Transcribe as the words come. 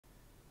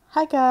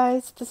Hi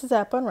guys, this is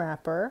App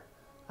Unwrapper.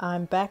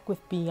 I'm back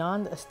with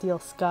Beyond a Steel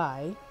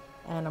Sky,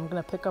 and I'm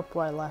gonna pick up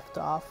where I left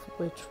off,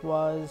 which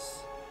was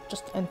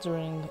just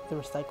entering the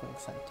recycling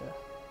center.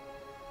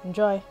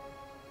 Enjoy!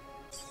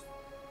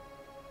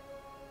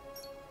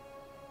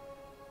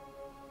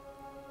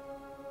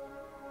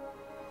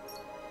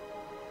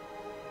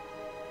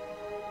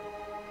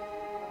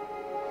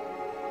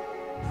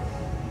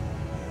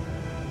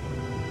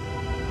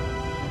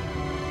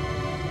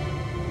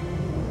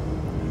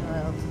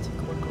 Alright, let's take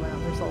a look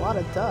around. There's a lot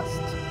of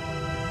dust.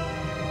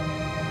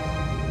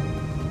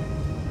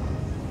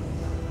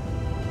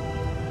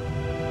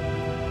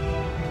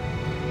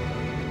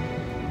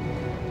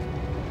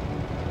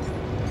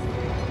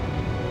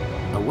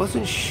 I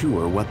wasn't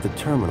sure what the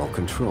terminal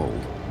controlled.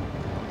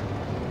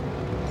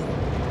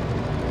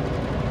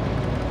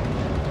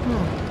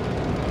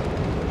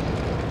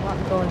 A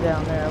lot going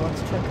down there.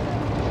 Let's check it out.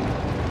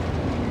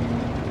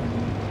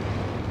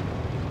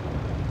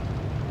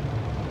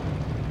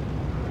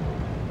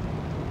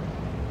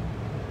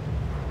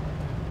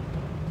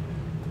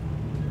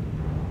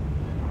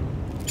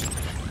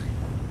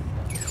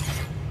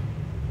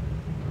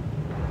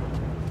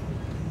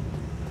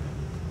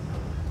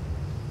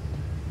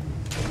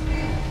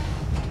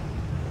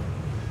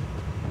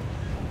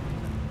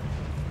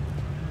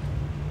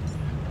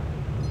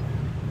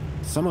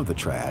 Some of the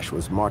trash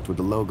was marked with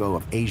the logo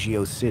of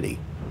Agio City.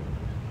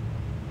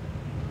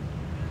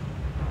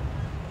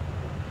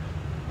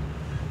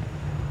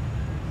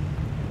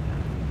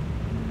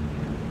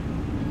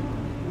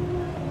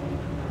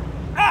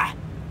 Ah!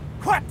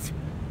 What?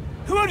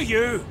 Who are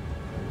you?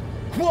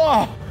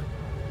 Whoa!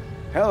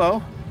 Hello.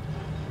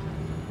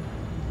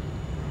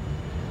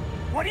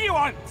 What do you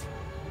want?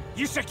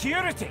 You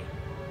security?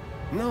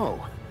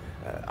 No,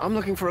 I'm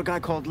looking for a guy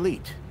called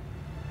Leet.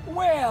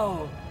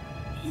 Well,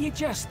 you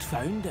just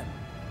found him.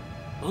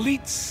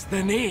 Leet's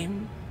the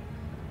name.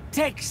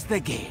 Tech's the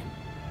game.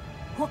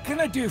 What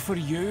can I do for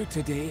you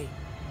today?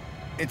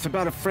 It's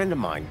about a friend of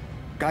mine,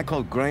 a guy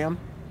called Graham.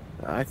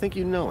 I think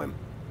you know him.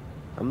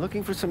 I'm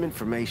looking for some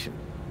information.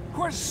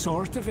 What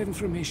sort of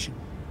information?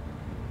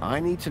 I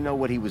need to know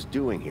what he was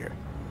doing here.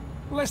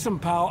 Listen,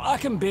 pal, I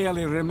can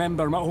barely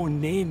remember my own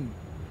name.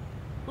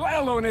 Let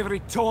alone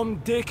every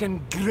Tom, Dick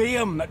and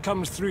Graham that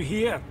comes through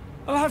here.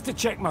 I'll have to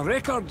check my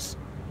records.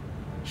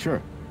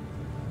 Sure.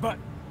 But,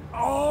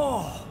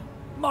 oh,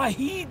 my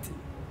head.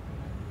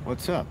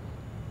 What's up?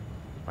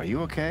 Are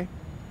you okay?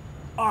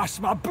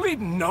 Arse, my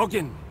bleeding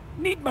noggin.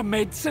 Need my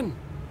medicine.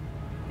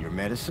 Your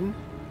medicine?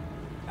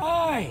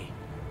 Aye,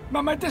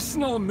 my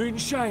medicinal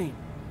moonshine.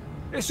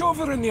 It's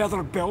over in the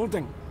other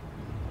building.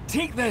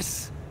 Take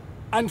this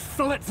and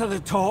fill it to the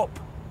top.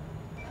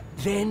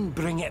 Then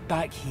bring it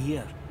back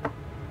here.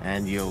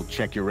 And you'll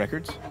check your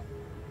records?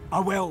 I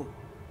will.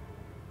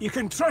 You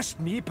can trust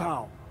me,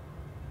 pal.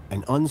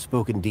 An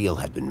unspoken deal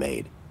had been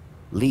made.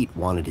 Leet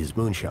wanted his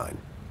moonshine.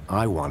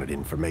 I wanted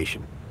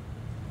information.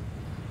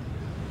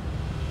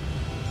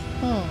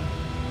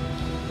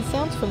 It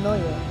sounds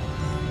familiar.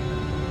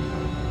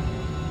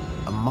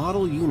 A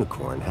model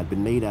unicorn had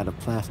been made out of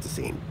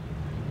plasticine.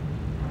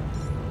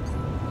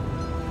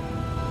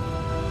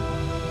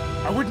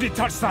 I wouldn't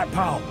touch that,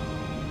 pal.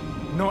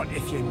 Not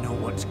if you know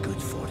what's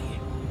good for you.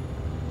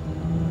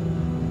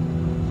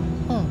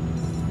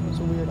 It's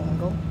a weird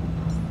angle.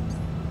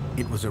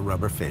 It was a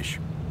rubber fish.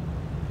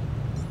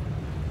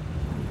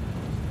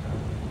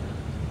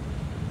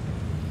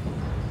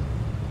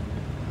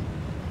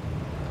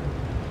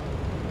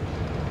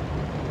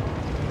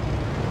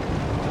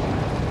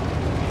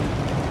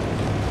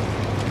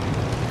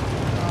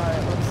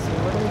 Alright, let's see.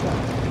 What do we got?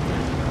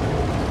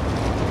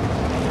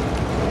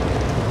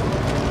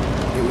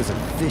 It was a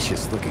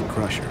vicious-looking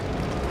crusher.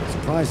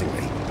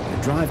 Surprisingly,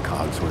 the drive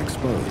cogs were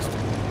exposed.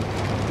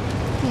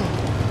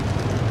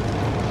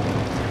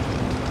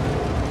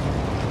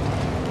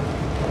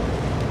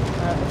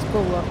 Let's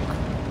go look.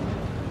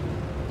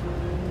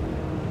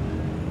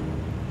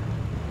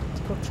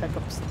 Let's go check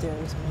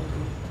upstairs,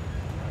 maybe.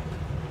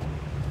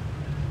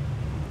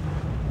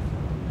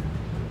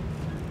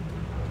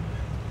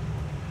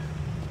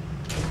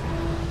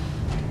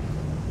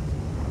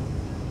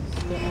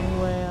 Is there any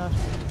way out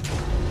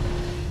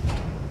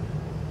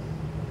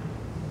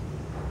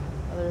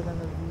other than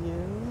the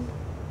view?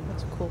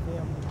 That's a cool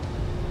view.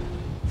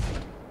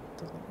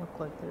 Doesn't look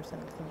like there's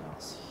anything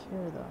else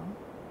here, though.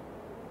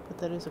 But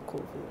that is a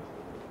cool view.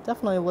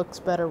 Definitely looks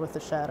better with the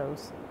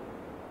shadows.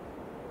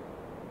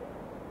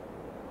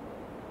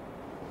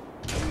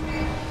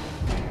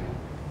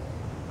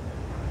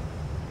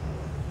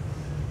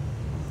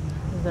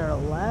 Is there a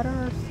ladder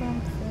or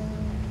something?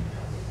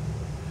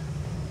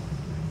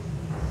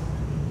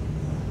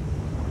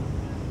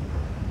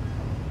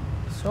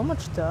 So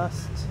much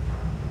dust.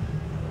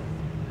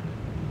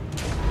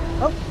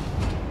 Oh!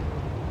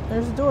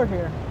 There's a door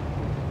here.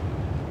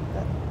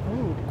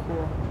 Ooh,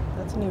 cool.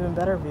 That's an even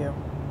better view.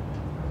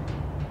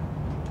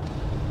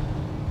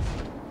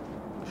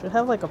 Should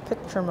have like a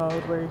picture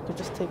mode where you could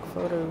just take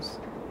photos.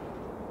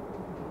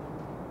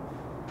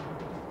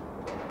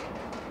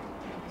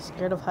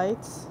 Scared of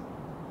heights?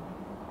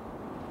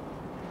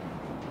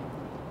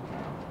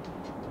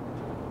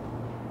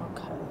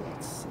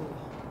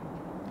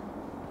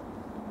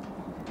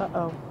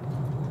 Uh-oh.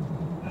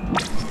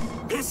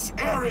 This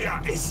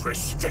area is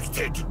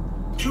restricted.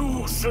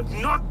 You should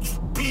not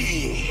be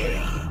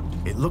here.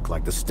 It looked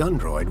like the stun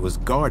droid was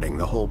guarding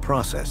the whole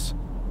process.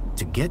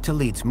 To get to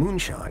Leeds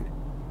Moonshine,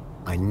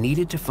 I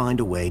needed to find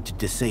a way to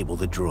disable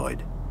the droid.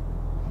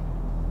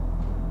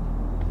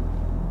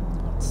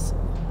 Let's see.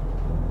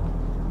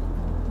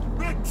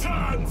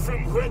 Return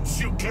from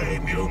whence you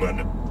came,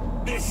 human.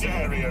 This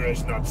area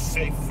is not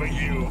safe for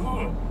you.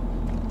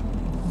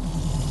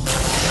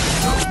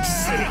 Don't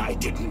say I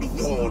didn't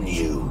warn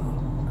you.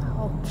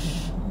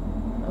 Ouch.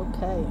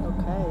 Okay,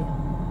 okay.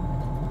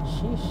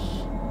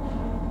 Sheesh.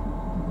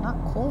 Not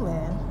cool,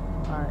 man.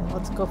 Alright,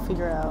 let's go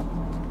figure out.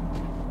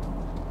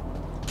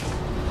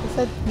 He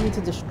said you need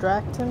to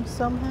distract him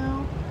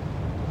somehow?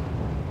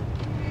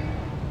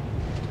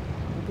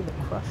 Maybe the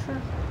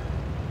Crusher?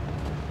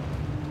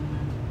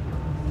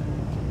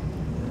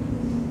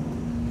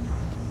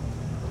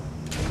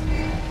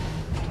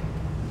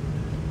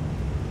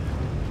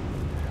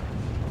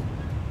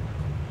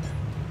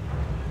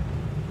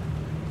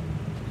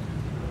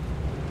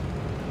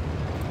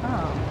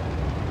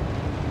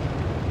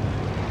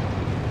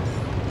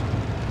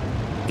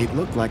 It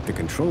looked like the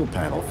control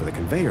panel for the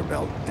conveyor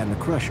belt and the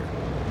crusher.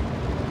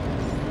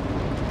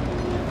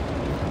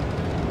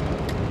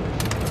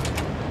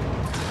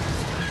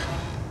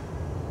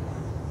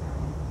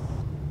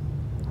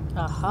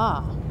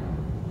 Aha.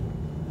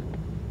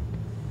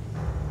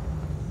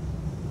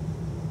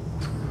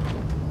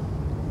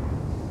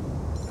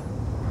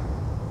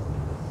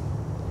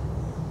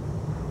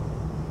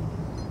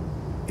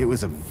 It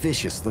was a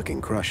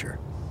vicious-looking crusher.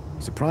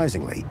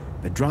 Surprisingly,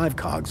 the drive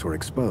cogs were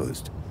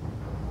exposed.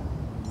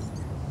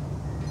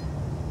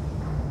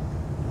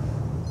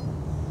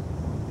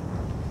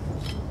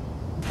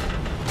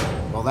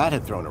 Well, that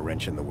had thrown a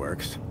wrench in the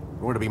works.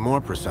 Or to be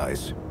more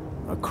precise,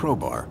 a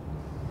crowbar.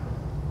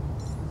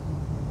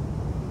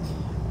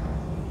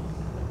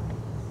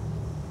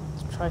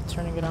 Let's try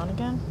turning it on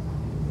again.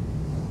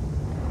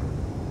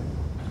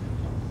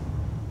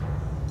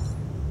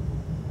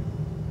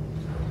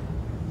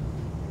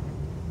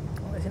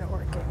 Oh, isn't it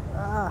working?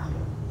 Ah.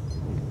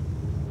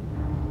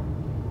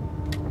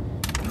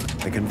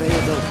 The conveyor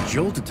belt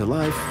jolted to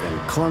life, then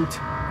clunked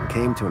and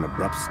came to an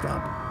abrupt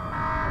stop.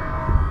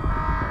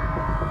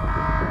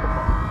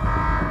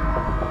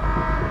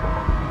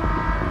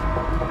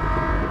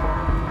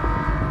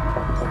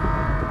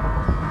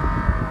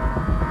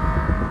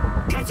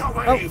 Get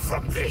away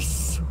from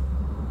this!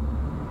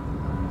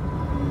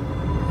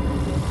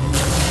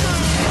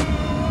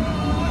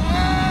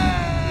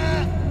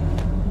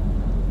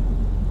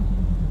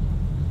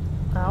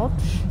 Ouch.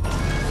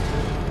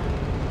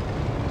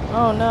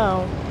 Oh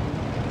no.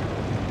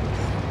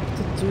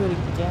 To do it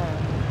again.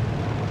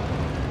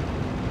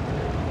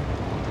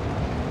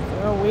 Is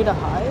there a way to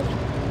hide?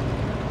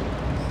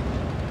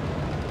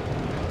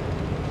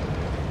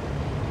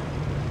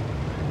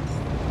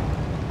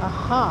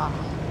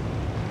 Aha.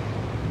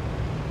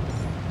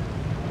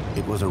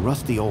 It was a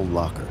rusty old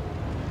locker.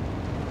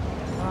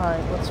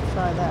 Alright, let's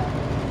try that.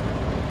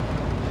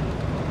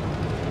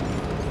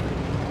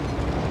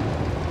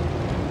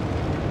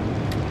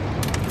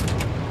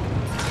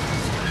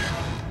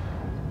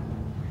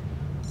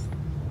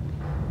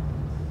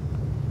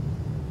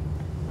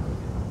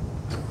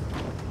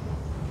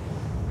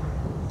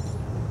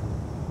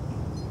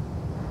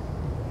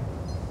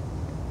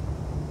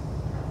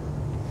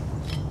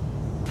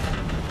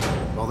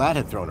 Well, that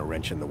had thrown a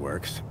wrench in the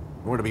works.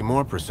 Or to be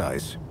more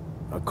precise,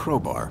 a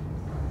crowbar.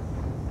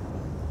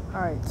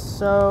 Alright,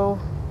 so...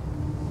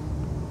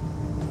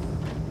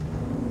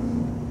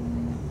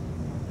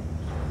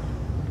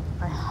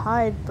 I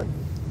hide, but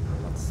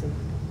let's see.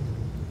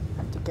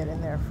 I have to get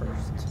in there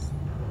first.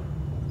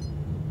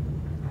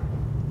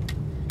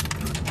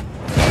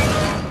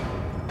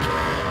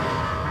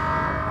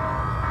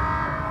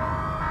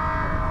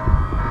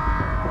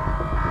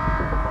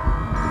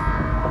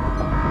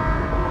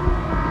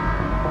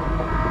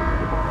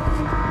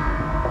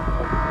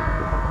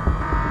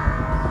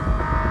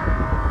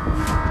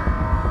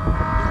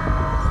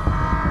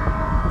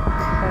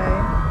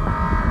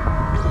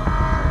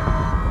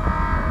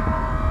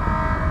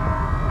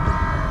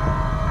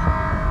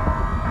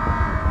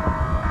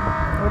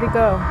 Where'd he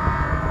go?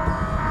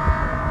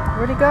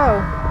 Where'd he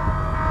go?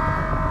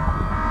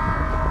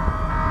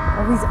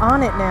 Oh, he's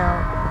on it now.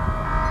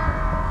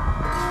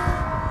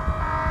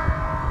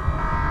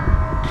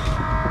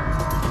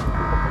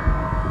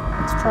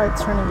 Let's try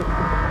turning it on.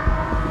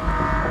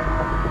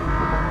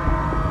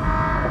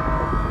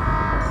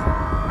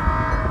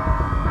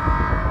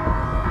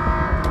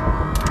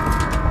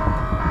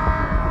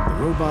 The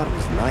robot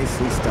was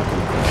nicely stuck in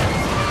the crusher.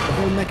 The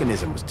whole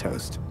mechanism was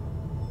toast.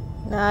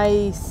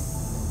 Nice.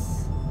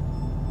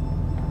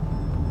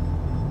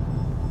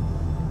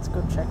 Let's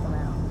go check him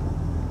out.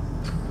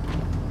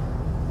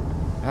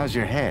 How's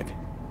your head?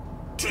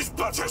 'Tis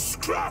but a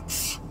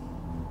scratch.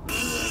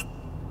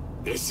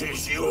 This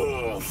is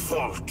your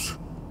fault.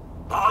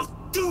 I'll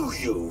do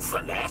you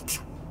for that.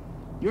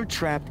 You're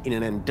trapped in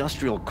an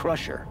industrial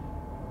crusher.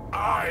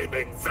 I'm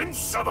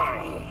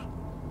invincible!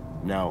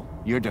 No,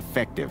 you're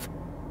defective.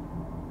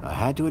 I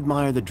had to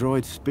admire the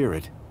droid's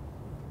spirit,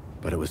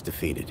 but it was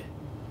defeated.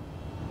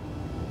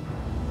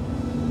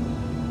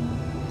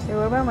 Okay,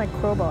 what about my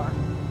crowbar?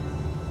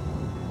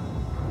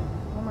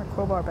 I want my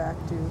crowbar back,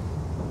 dude.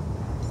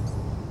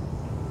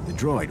 The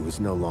droid was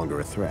no longer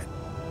a threat.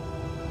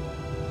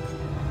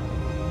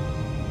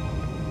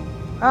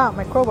 Ah,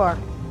 my crowbar.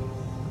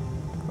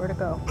 Where'd it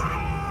go?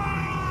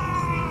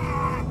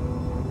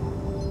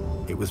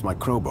 It was my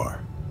crowbar.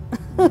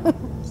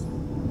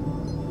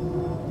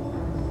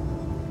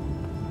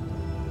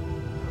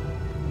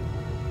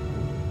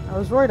 I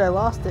was worried I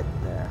lost it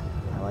there.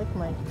 I like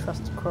my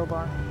trusty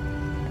crowbar.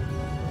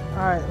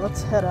 Alright,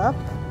 let's head up.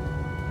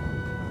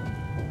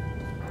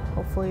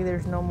 Hopefully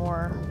there's no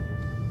more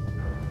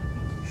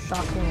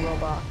shocking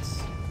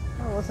robots.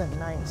 Oh, wasn't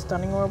nice.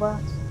 Stunning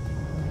robots?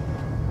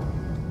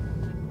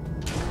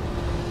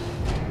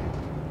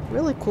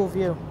 Really cool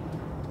view.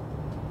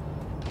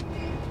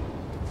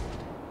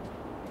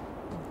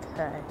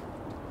 Okay.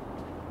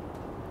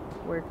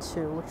 Where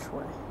to? Which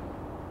way?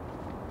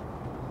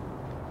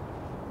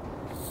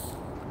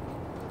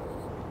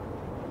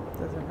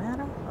 Does it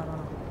matter? I don't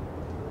know.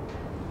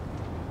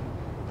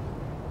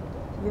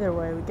 Either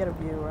way, we get a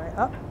view, right?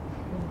 Oh,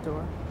 there's the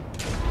door.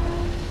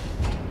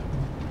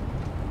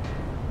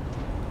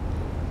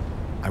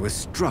 I was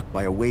struck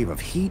by a wave of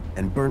heat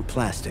and burnt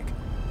plastic.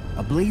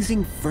 A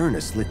blazing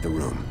furnace lit the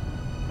room,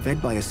 fed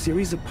by a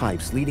series of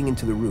pipes leading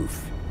into the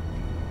roof.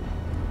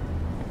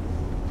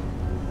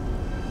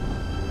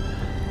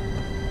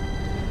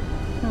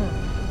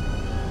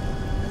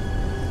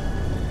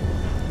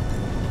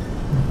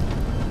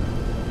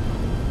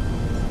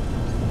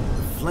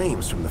 The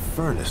flames from the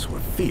furnace were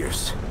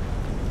fierce.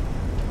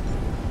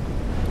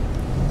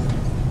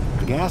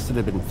 The gas that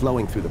had been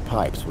flowing through the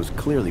pipes was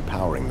clearly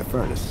powering the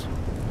furnace.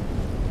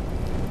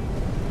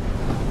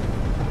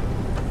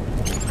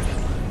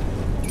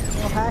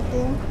 No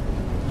hacking.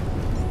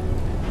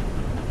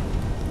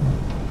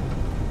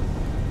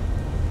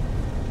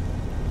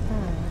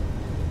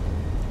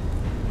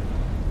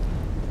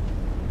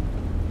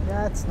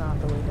 That's not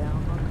the way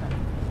down. Okay.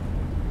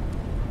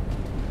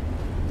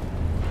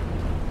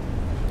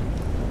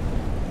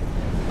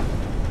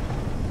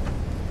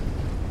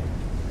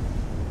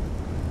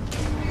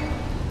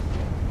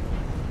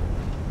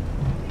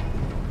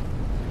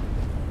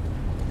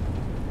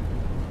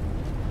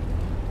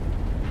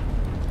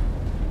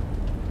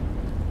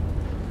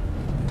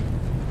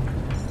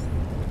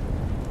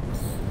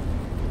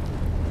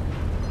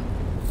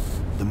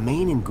 The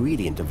main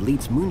ingredient of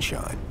Leet's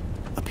moonshine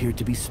appeared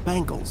to be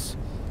spangles.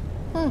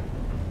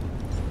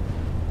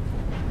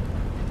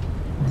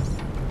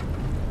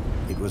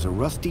 It was a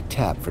rusty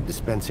tap for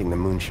dispensing the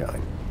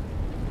moonshine.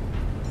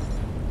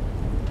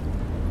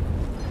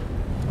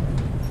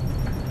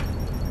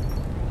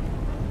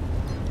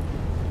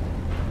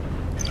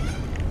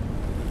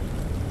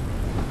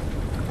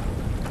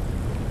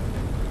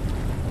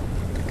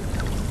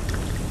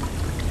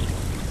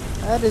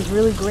 That is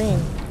really green.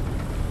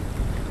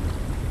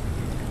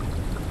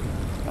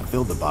 I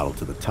filled the bottle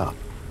to the top.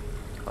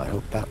 I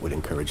hope that would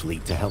encourage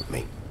Leet to help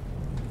me.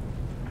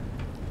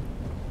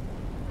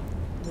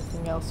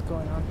 Anything else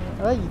going on here?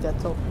 Oh,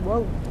 that's a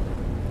whoa.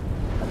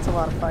 That's a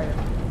lot of fire.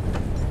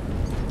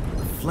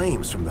 The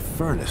flames from the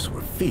furnace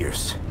were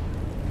fierce.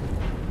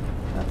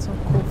 That's some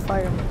cool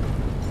fire.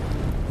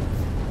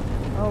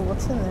 Oh,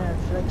 what's in there?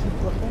 Should I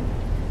keep looking?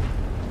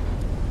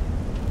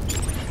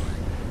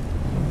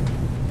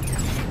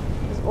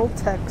 There's old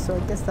tech, so I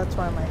guess that's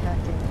why my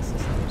hacking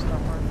system's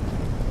not working.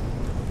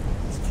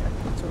 Let's check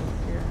what's over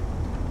here.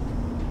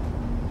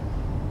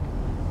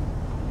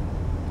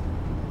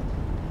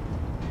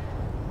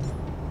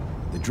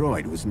 The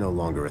droid was no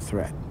longer a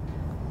threat.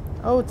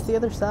 Oh, it's the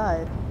other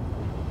side.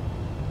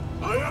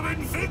 I am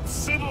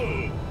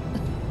invincible!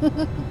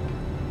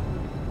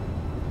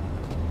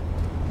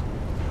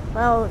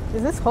 Wow,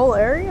 is this whole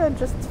area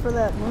just for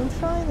that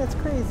moonshine? That's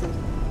crazy.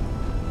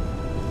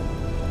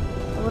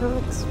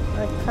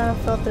 I kind of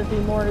felt there'd be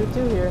more to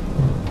do here.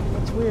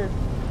 That's weird.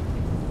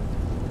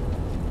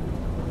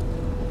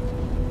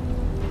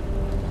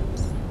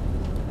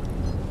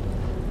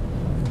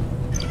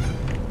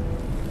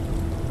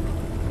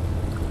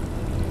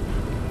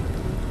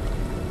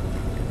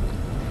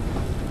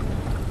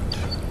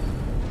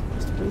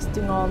 Just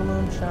wasting all the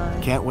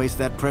moonshine. Can't waste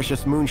that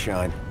precious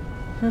moonshine.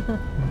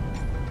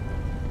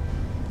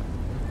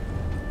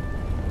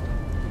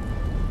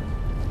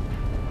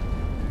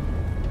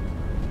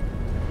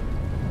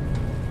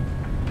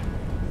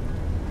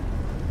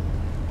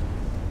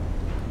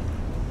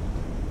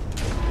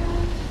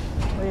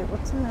 Wait,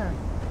 what's in there?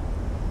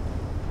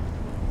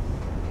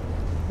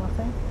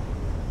 Nothing?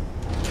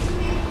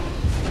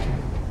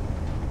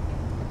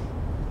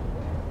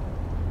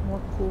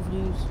 More cool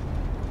views.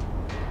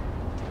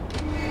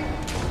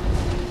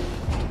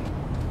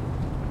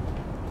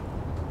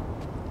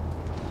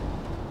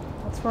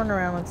 Let's run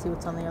around and see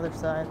what's on the other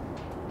side.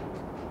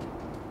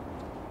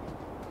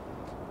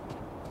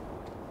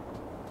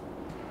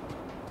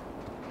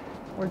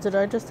 Or did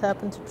I just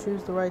happen to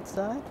choose the right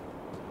side?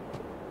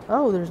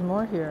 Oh, there's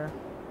more here.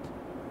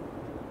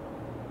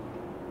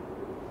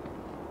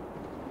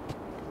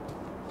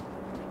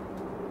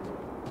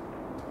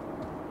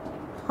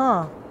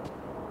 Huh.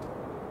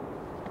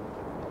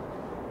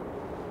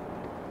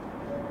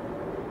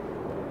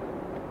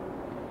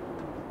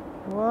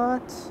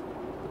 What?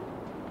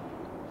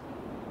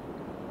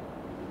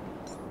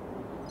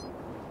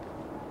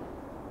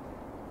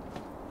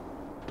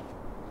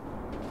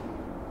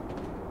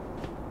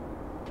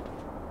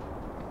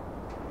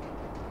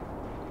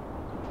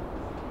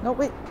 No,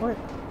 wait, wait.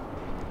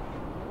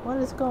 What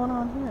is going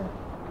on here?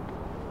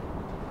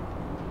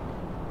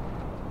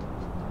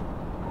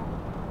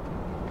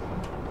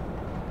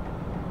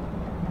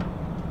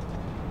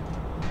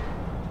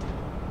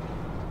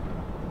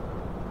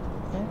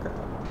 Anchor.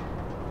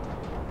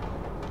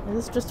 Is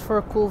this just for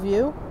a cool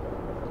view?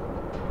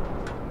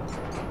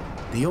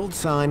 The old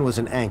sign was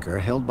an anchor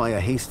held by a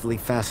hastily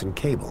fastened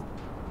cable.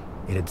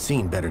 It had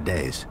seen better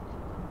days.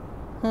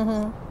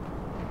 Anchor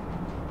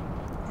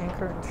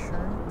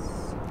insurance.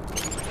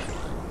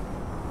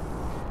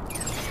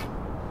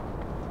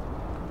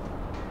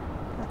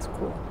 That's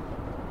cool.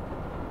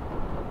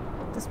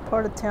 This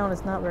part of town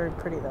is not very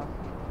pretty though.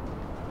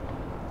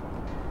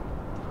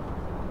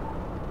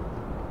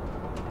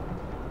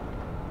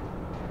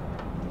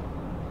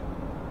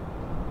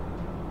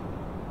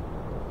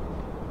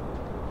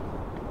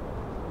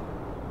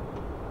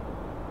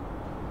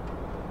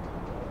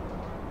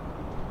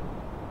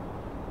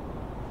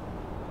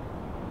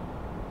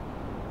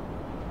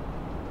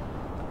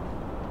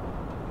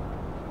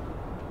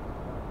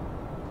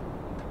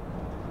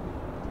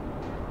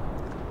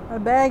 My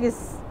bag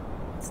is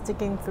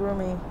sticking through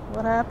me.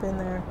 What happened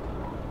there?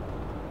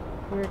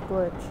 Weird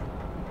glitch.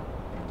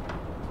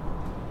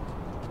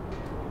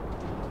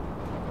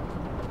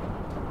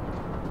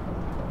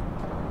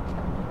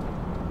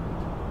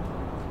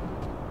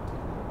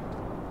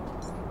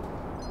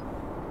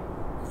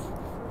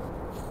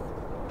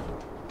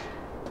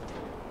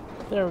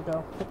 There we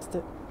go. Fixed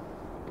it.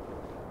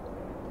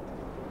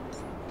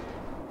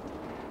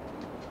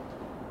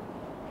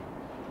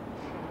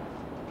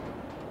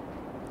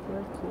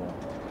 Very cool.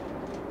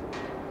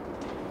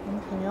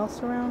 Anything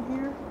else around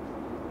here?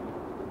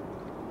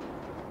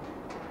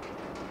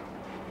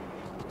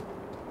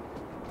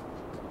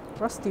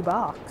 Rusty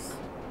box.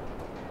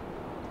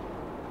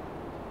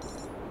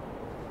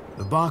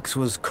 The box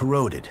was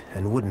corroded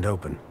and wouldn't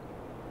open.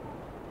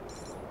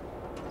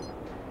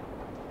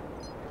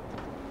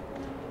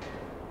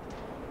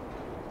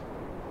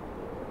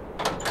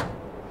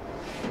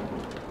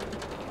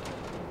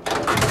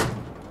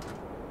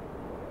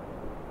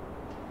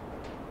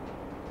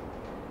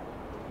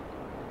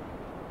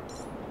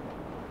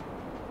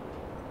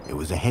 It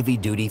was a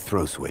heavy-duty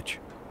throw switch.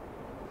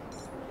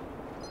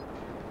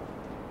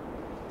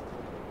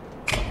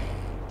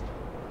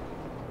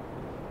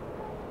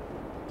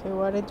 Okay,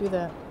 why'd I do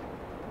that?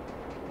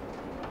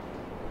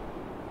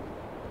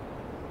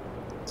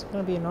 It's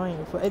gonna be annoying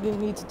if I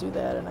didn't need to do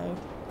that and I...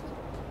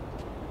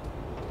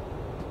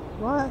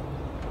 What?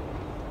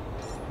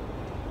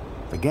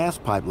 The gas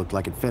pipe looked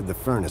like it fed the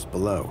furnace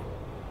below.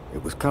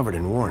 It was covered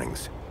in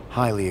warnings,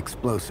 highly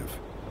explosive.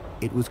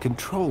 It was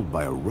controlled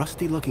by a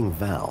rusty-looking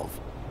valve.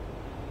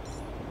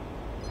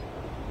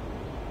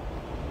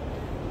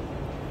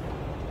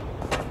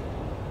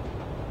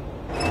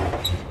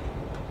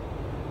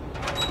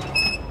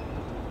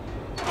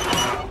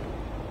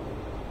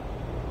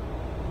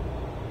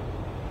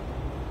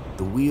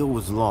 The wheel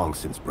was long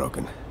since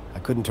broken. I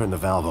couldn't turn the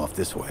valve off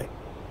this way.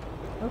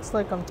 Looks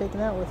like I'm taking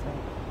that with me.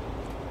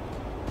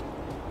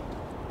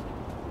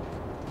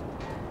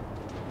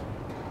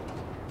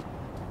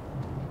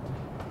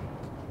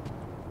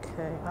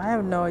 Okay, I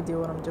have no idea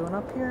what I'm doing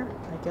up here.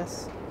 I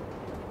guess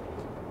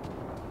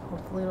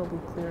hopefully it'll be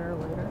clearer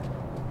later.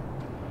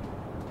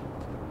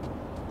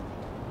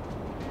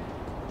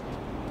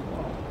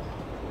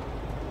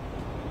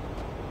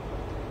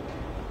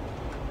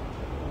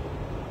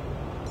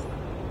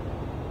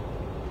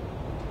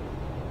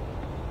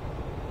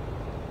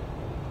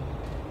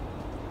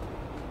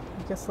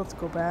 I guess let's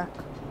go back.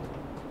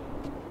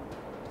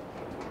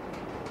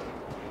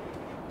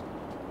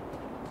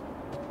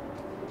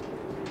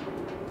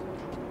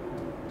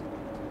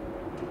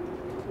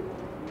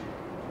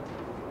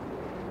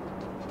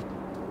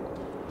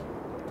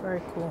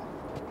 Very cool.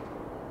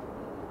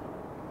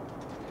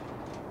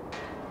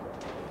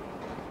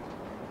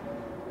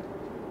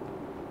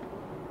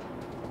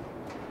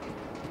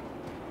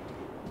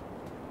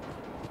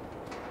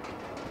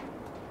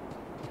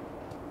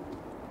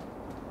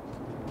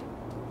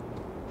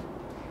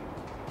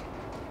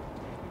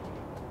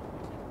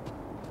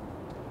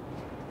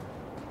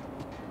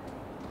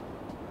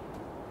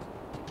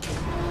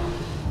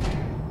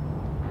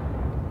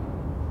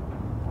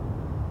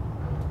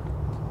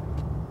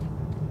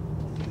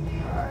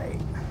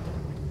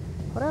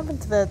 What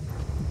happened to that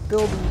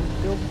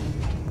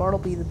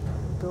Bartleby, I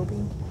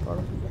think.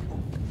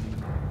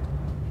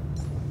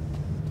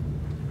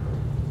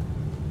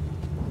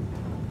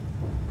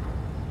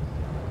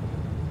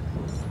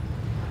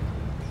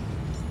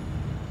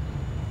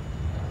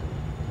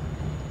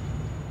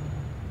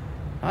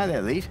 Hi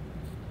there, Leet.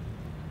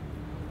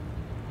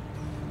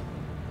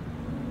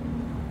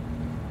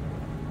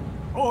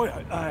 Oh,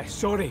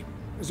 sorry.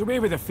 I was away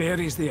with the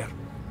fairies there.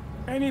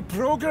 Any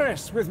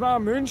progress with my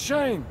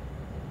moonshine?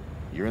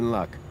 You're in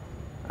luck.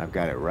 I've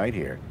got it right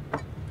here.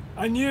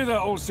 I knew that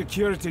old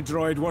security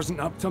droid wasn't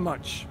up to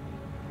much.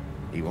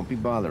 He won't be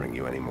bothering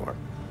you anymore.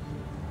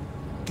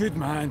 Good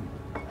man.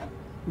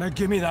 Now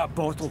give me that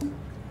bottle.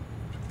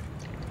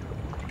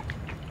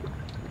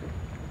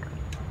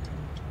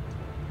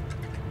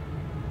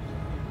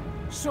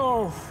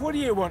 So, what do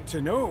you want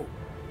to know?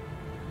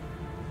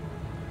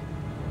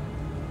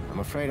 I'm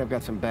afraid I've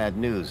got some bad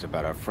news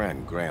about our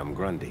friend, Graham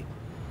Grundy.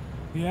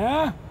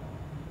 Yeah?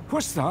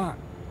 What's that?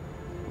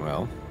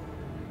 Well,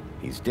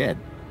 he's dead.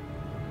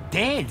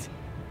 Dead?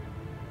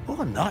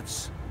 Oh,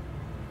 nuts.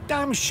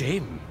 Damn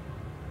shame.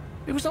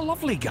 He was a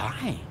lovely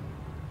guy.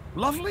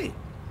 Lovely.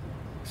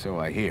 So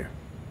I hear.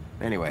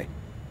 Anyway,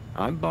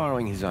 I'm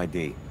borrowing his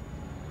ID.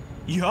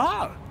 You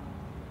are?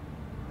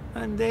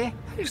 And,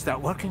 how's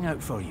that working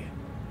out for you?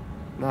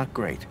 Not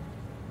great.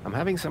 I'm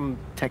having some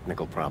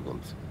technical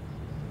problems.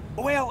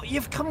 Well,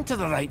 you've come to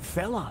the right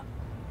fella.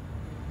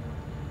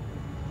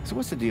 So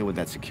what's the deal with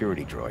that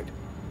security droid?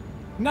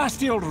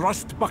 Nasty old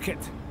rust bucket.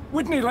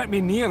 Wouldn't he let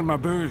me near my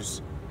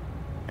booze?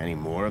 Any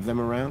more of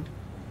them around?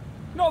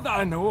 Not that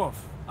I know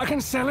of. I can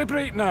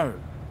celebrate now.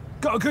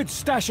 Got a good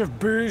stash of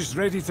booze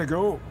ready to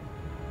go.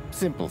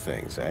 Simple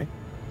things, eh?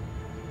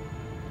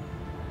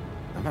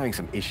 I'm having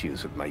some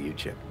issues with my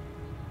U-chip.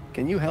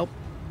 Can you help?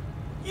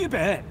 You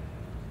bet.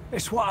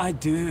 It's what I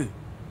do.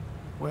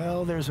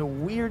 Well, there's a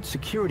weird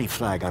security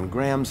flag on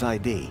Graham's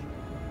ID.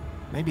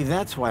 Maybe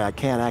that's why I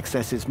can't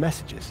access his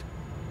messages.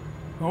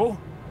 Oh?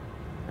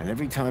 And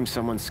every time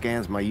someone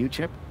scans my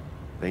U-chip,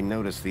 they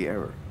notice the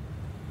error.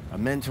 A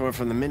mentor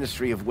from the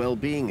Ministry of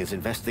Well-Being is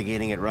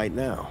investigating it right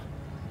now.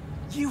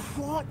 You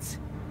what?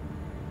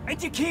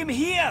 And you came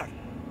here?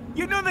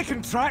 You know they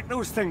can track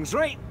those things,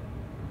 right?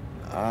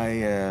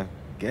 I,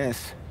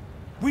 guess.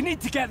 We need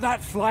to get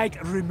that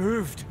flag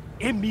removed.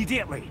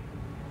 Immediately.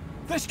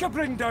 This could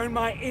bring down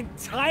my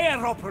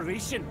entire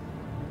operation.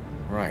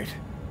 Right.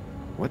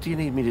 What do you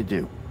need me to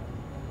do?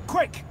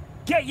 Quick!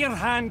 Get your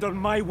hand on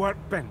my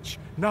workbench.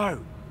 Now.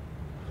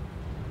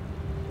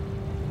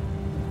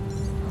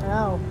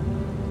 Ow.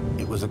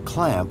 It was a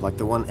clamp like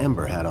the one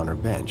Ember had on her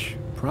bench.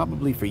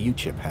 Probably for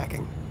U-chip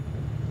hacking.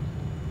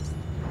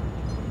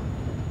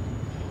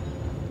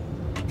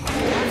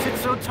 Why is it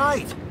so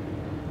tight?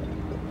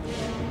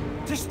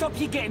 To stop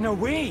you getting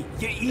away,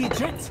 you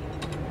idiot!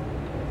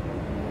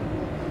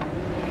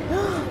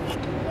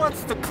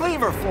 What's the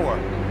cleaver for?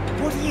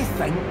 What do you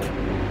think?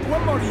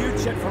 One more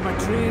U-chip for my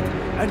trade,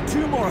 and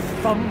 2 more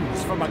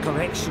thumbs for my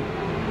collection.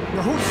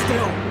 Now hold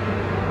still,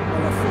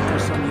 while I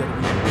focus on your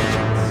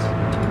weaknesses.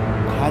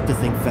 I had to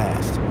think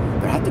fast.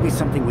 There had to be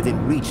something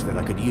within reach that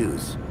I could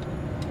use.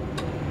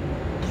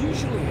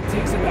 Usually it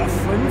takes a bit of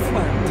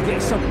flim-flam to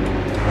get some...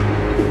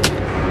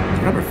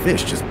 The rubber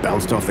fish just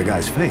bounced off the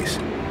guy's face.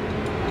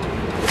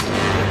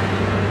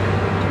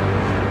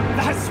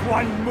 That's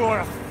 1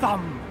 more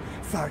thumb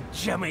for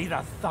Jimmy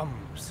the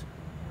Thumbs.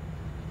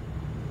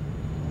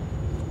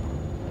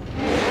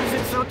 Why is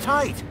it so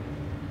tight?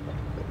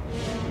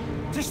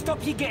 To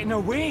stop you getting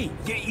away,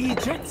 you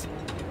idiot!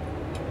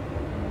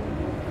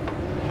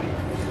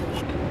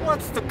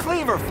 What's the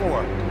cleaver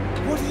for?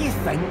 What do you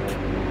think?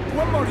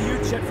 1 more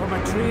U-chip for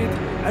my trade,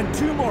 and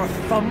 2 more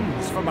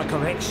thumbs for my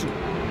collection.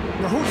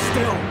 Now hold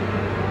still,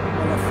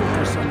 while I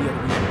focus on your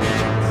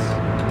weaknesses.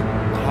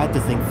 I had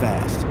to think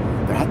fast.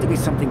 There had to be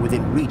something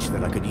within reach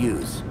that I could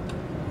use.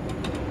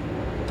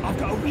 I've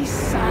got a wee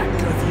sack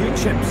of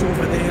U-chips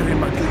over there in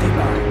my goodie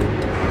bag.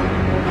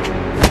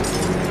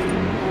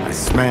 I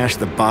smashed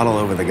the bottle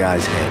over the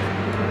guy's head.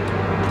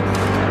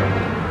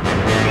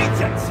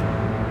 Eat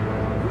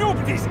it!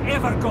 Nobody's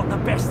ever got the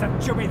best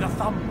of Jimmy the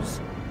Thumbs.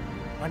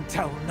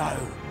 Until now.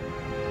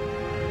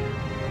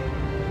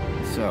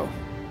 So,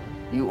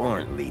 you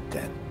aren't Leet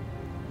then?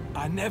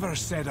 I never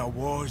said I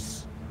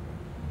was.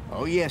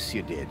 Oh yes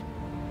you did.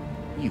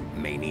 You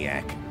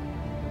maniac.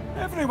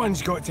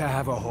 Everyone's got to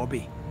have a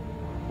hobby.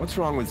 What's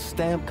wrong with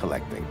stamp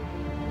collecting?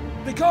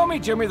 They call me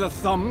Jimmy the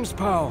Thumbs,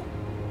 pal.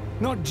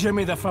 Not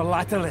Jimmy the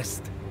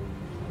Philatelist.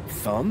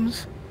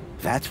 Thumbs?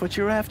 That's what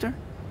you're after?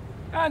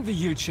 And the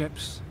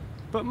U-chips.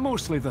 But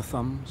mostly the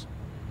thumbs.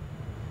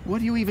 What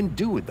do you even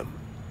do with them?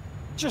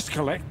 Just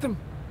collect them.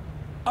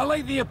 I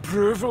like the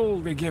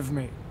approval they give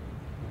me.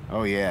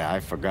 Oh yeah, I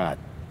forgot.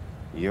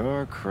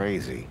 You're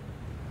crazy.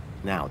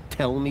 Now,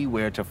 tell me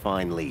where to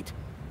find Leet.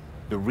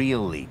 The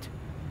real Leet.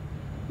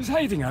 He's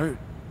hiding out.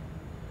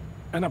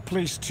 In a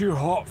place too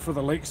hot for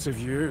the likes of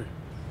you.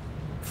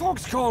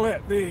 Folks call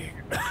it the...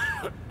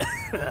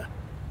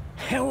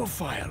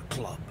 Hellfire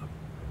Club.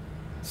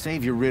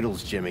 Save your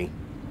riddles, Jimmy.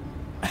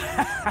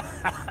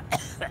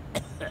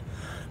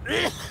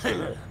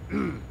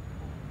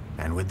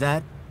 And with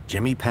that,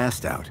 Jimmy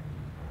passed out.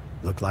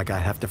 Looked like I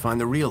have to find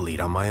the real Leet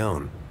on my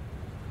own.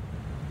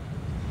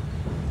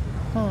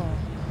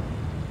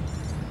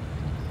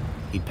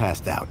 He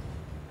passed out,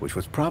 which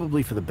was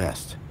probably for the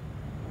best.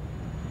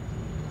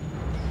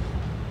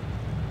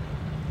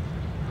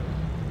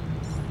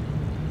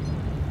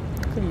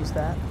 Could use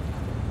that.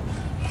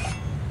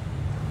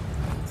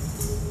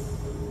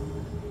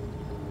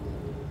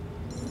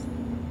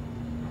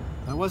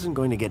 I wasn't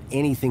going to get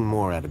anything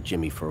more out of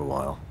Jimmy for a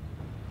while.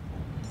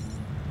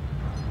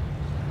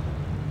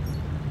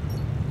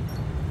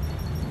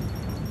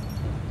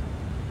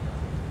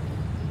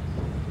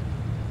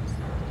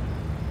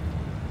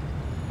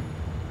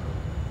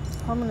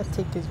 I'm gonna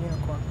take his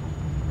unicorn.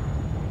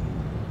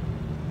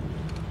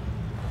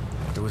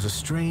 There was a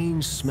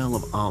strange smell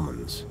of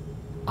almonds.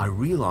 I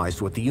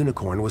realized what the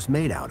unicorn was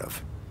made out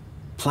of.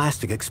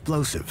 Plastic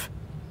explosive.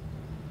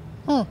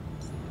 Hmm.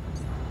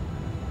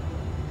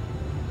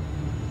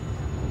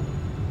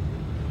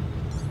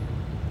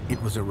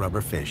 It was a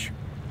rubber fish.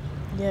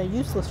 Yeah,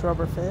 useless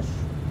rubber fish.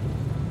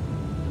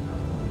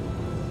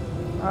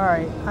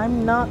 Alright,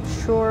 I'm not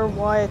sure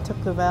why I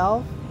took the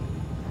valve.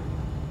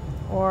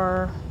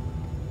 Or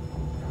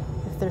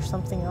if there's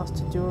something else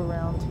to do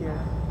around here.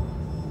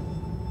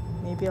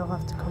 Maybe I'll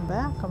have to come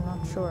back, I'm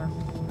not sure.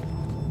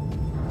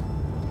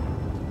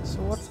 So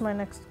what's my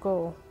next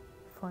goal?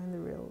 Find the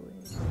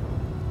railways.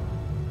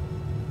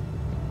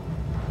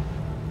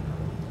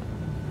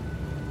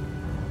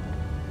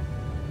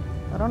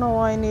 I don't know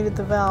why I needed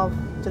the valve.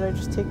 Did I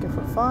just take it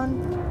for fun?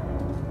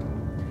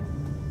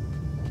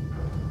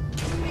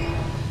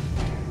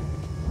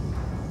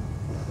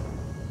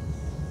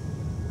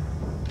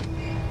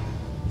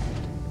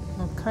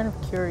 I'm kind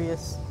of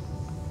curious.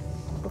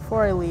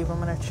 Before I leave, I'm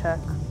gonna check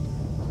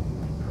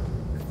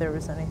if there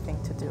was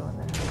anything to do in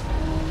there.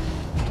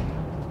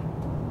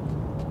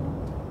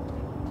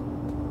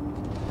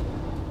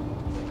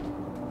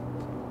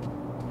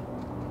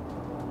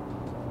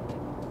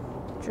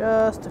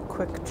 Just a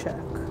quick check.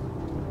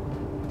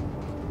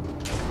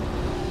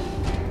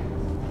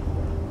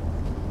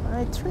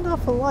 I turned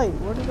off a light.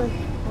 What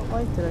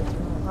light did I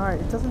turn on? Alright,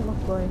 it doesn't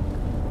look like...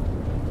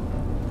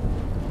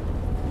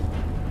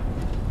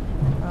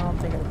 I don't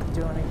think I could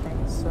do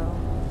anything, so...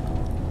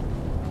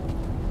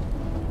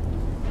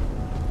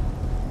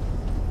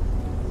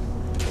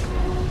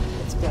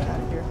 Let's get out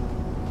of here.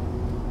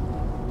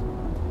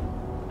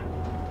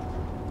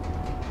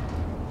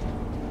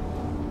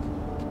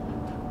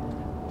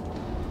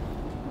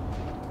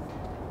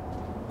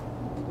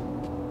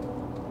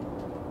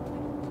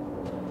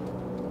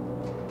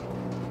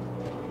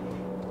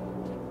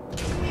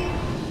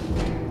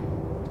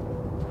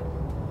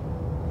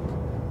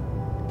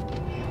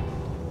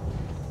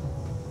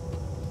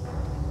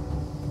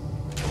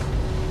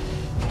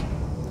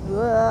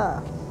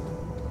 Ugh.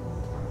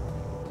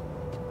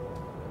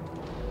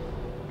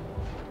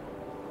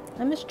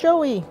 I miss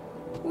Joey.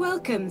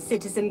 Welcome,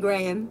 Citizen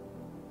Graham.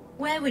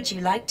 Where would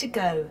you like to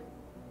go?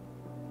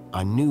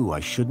 I knew I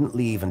shouldn't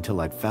leave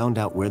until I'd found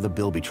out where the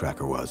Bilby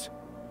tracker was.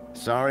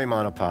 Sorry,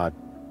 Monopod.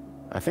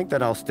 I think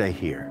that I'll stay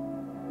here.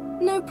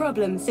 No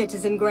problem,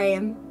 Citizen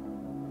Graham.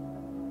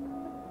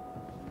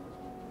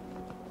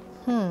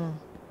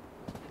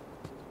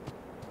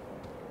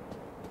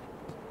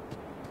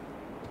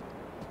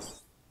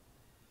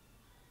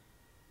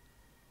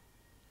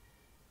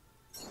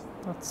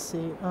 Let's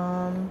see,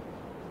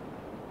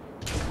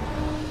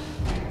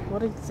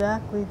 what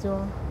exactly do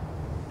I...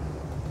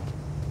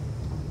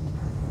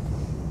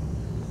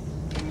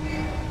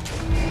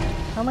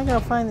 How am I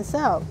gonna find this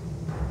out?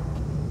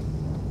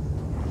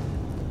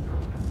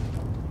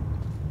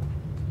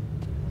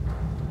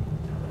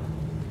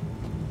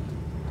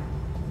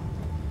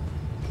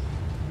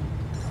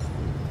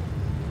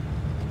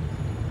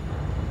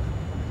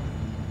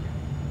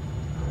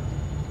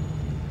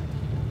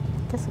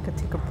 I guess I could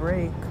take a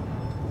break.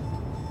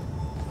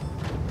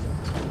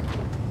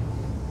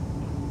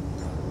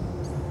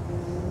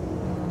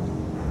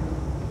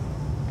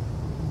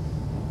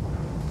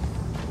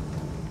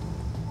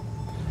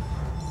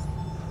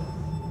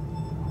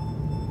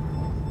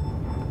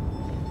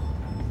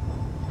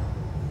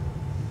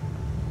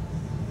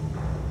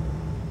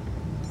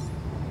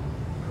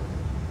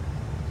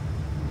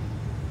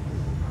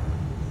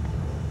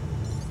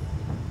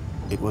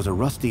 It was a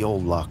rusty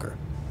old locker.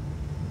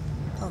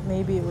 Thought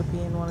maybe it would be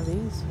in one of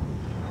these.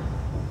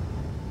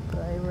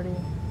 But I already... Yeah,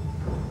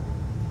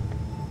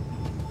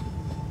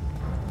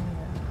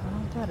 I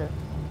don't get it.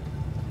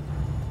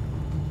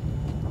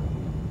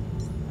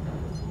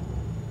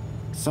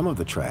 Some of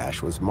the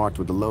trash was marked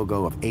with the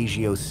logo of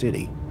Agio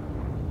City.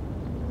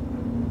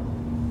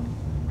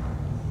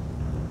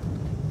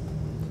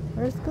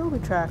 Where's the Bilby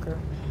tracker?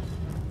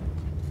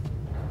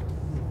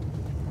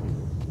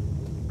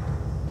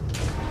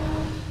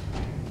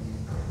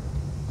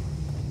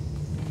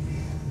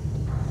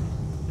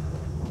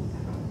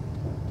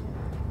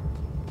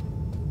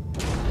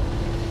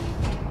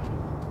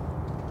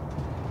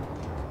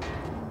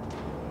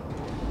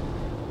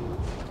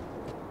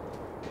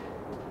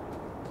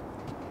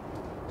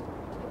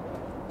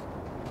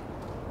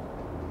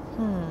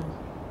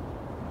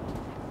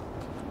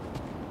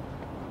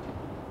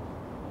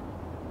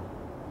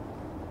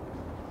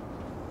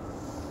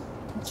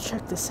 Let's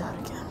check this out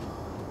again.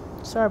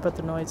 Sorry about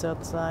the noise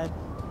outside.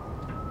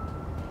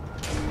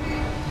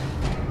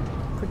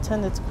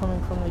 Pretend it's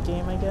coming from the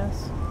game, I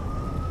guess.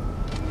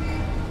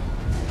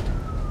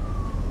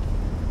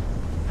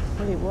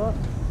 Wait, what?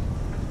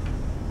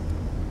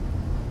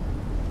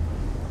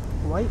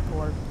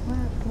 Whiteboard?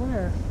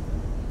 Where?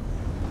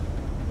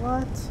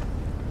 What?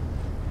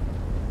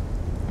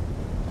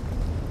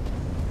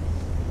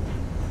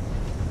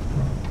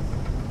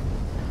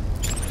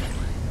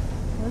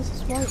 Where's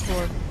this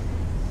whiteboard?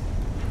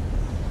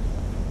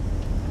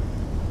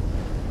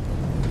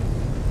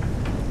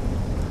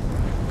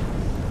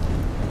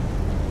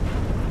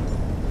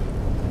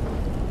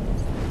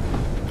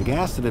 The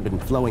gas that had been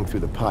flowing through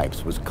the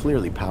pipes was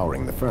clearly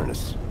powering the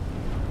furnace.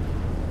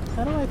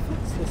 How do I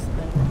fix this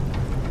thing?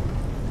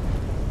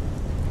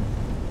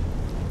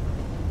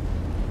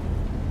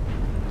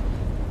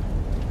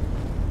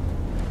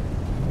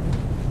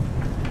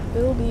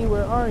 Bilby,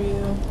 where are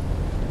you?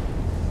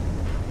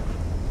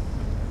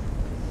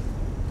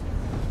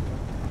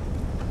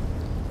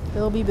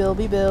 Bilby,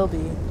 Bilby,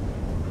 Bilby.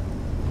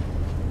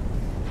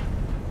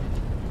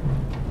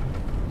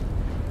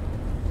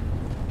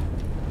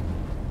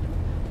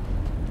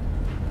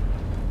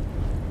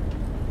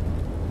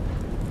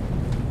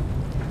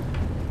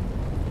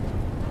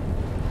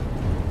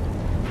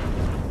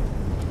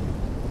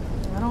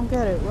 I don't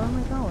get it. Where am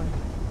I going?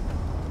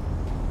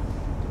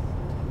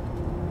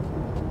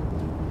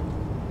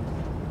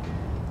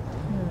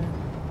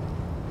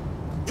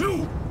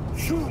 You,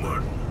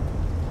 human!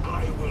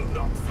 I will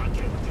not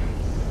forget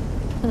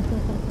this.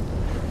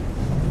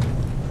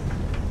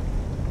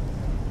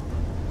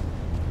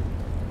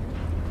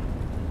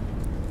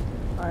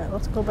 Alright,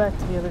 let's go back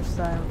to the other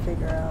side and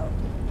figure out.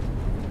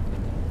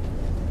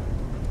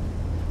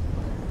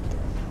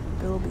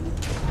 Bilby.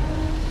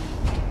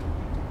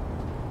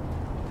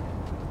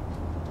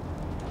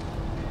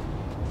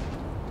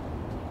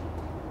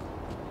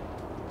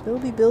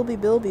 Bilby, Bilby,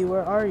 Bilby,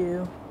 where are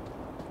you?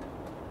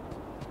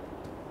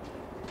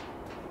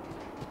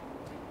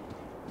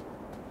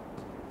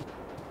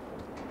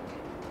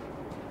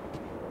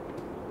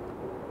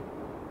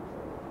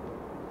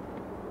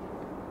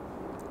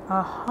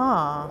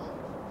 Aha.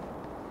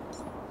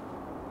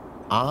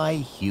 I,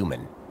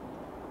 human.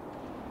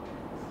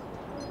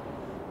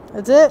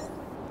 That's it?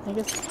 I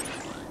guess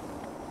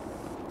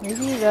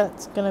maybe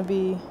that's gonna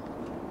be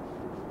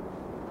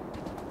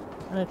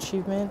an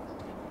achievement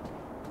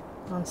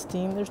on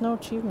Steam. There's no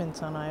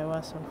achievements on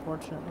iOS,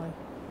 unfortunately.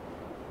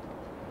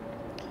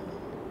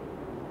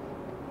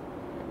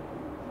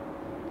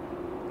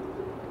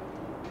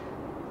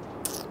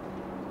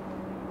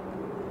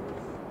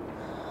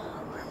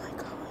 Where am I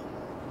going?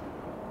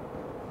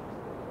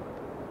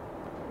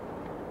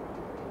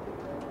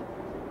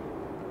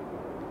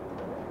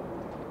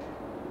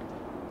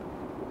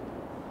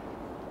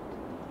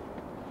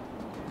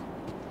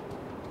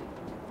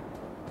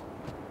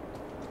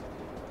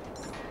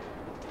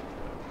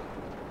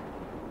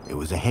 It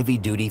was a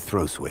heavy-duty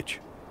throw switch.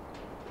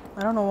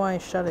 I don't know why I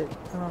shut it.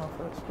 I don't know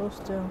if I was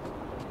supposed to.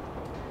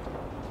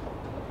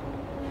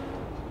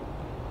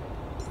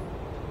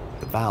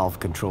 The valve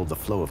controlled the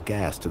flow of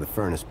gas to the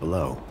furnace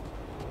below.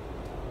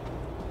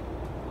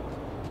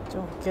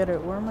 Don't get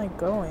it. Where am I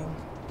going?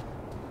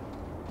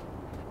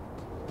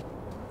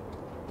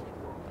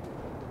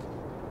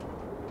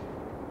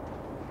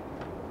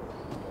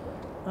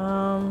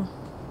 How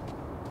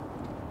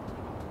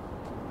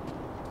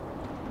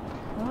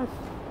do I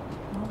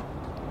well,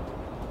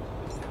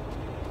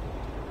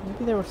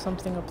 maybe there was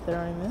something up there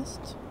I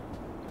missed?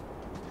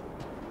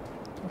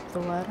 Up the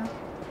ladder?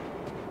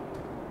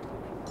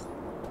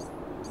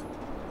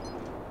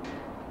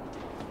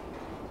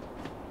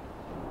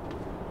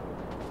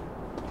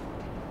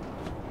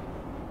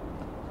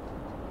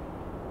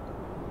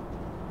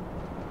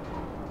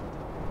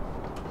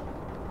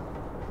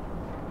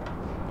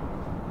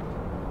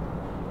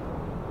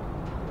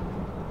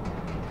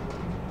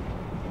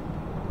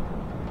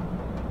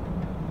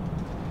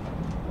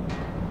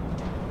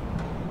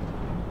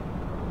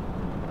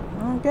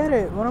 I don't get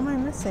it. What am I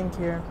missing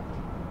here?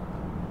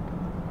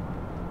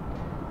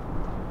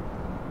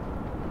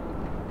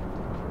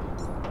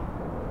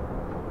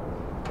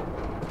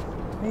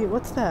 Wait,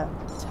 what's that?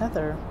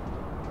 Tether.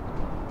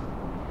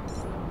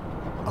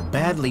 A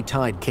badly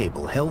tied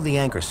cable held the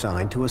anchor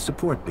sign to a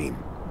support beam.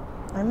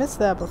 I missed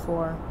that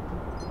before.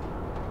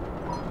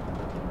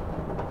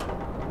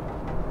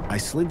 I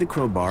slid the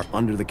crowbar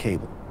under the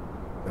cable,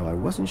 though I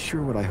wasn't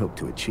sure what I hoped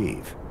to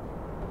achieve.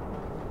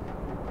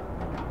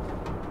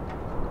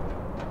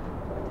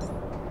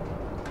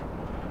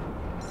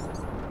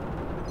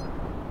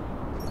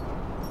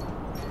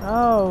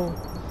 Oh,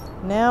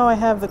 now I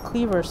have the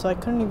cleaver, so I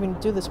couldn't even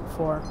do this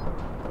before.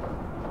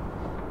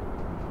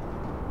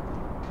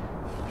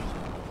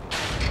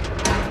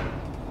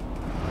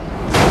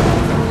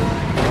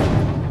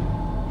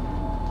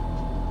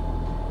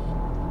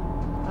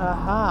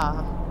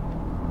 Aha.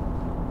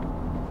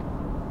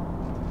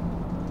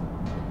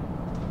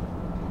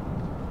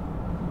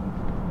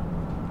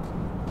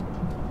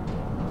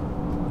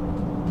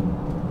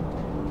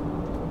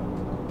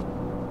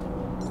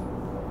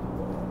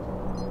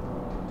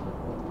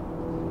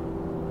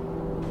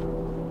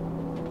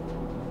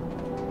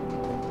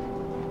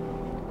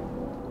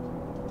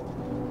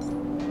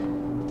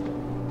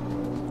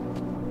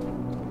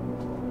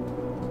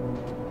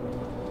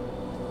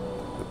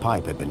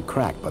 pipe had been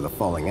cracked by the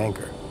falling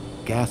anchor.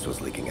 Gas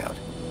was leaking out.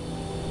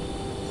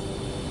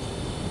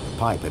 The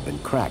pipe had been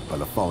cracked by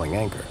the falling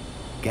anchor.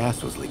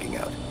 Gas was leaking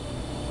out.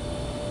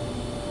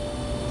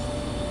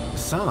 The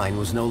sign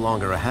was no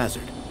longer a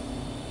hazard,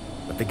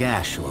 but the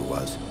gas sure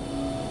was.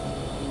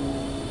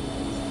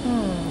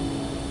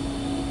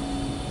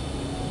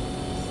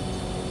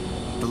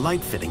 The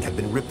light fitting had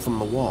been ripped from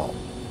the wall,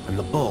 and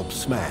the bulb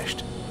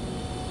smashed.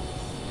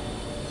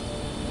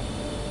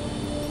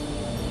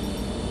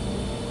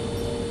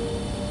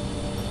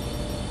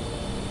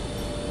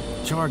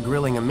 Char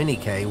grilling a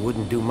mini-K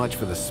wouldn't do much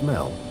for the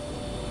smell.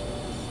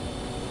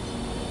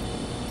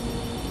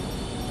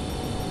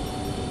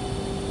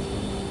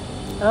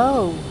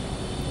 Oh.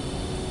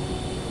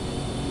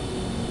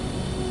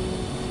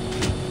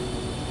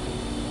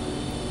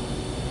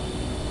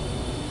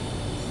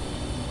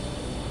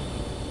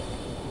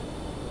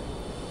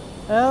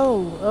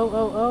 Oh, oh,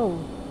 oh, oh.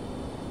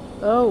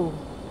 Oh.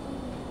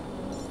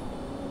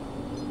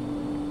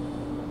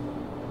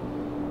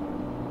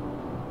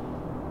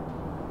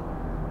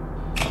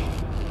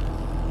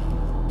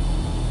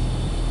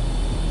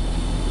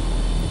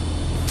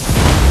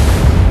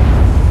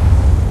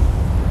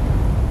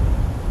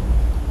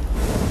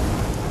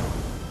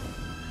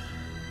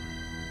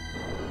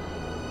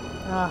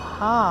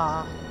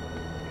 Aha.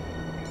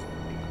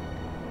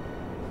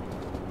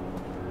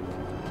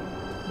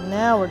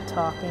 Now we're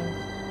talking.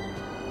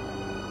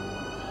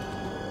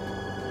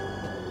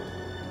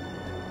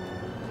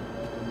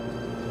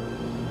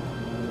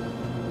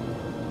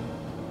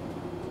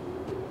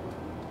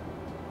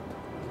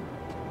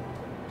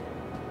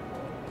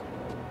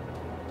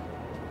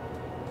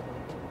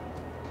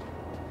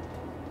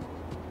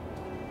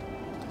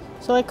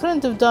 So I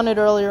couldn't have done it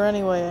earlier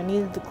anyway. I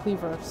needed the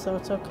cleaver, so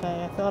it's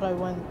okay.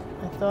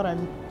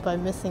 By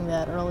missing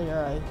that earlier,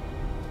 I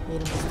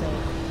made a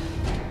mistake.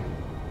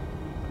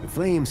 The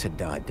flames had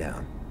died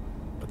down,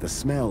 but the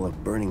smell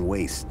of burning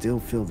waste still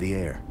filled the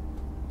air.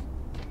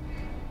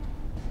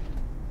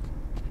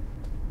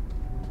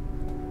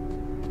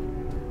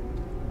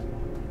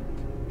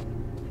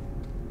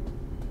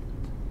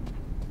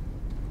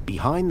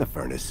 Behind the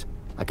furnace,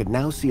 I could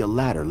now see a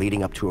ladder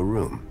leading up to a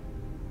room.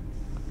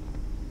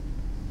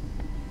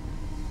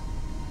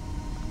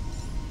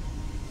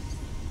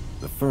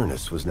 The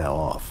furnace was now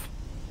off.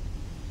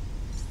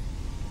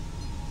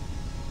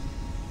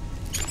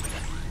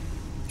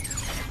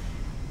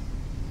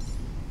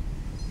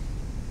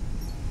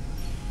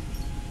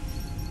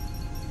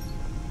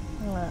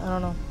 I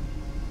don't know.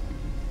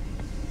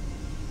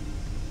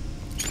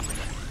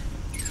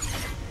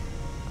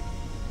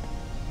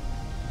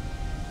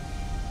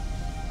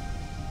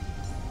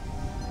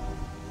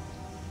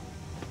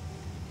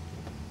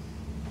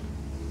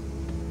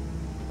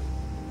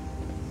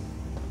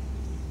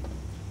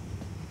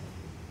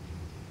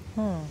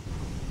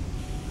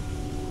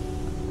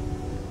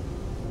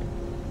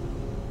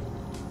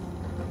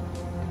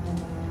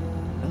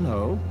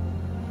 Hello?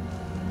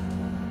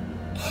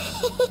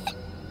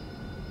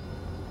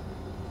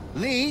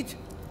 Lead?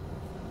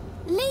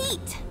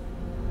 Leet!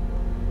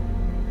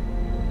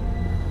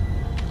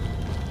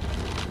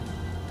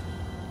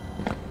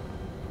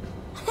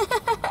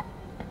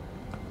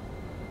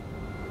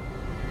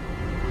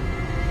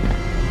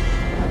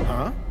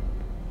 Huh?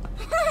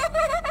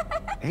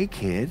 Hey,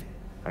 kid.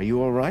 Are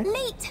you all right?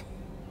 Leet!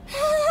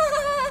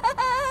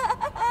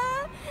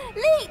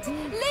 Leet!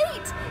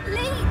 Leet!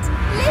 Leet!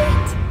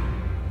 Leet!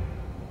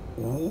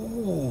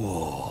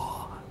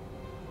 Oh,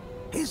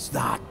 is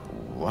that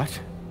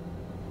What?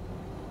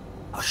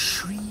 a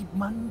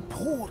Shreedman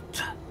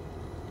port?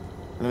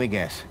 Let me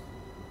guess.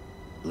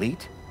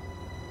 Leet?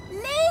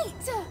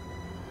 Leet!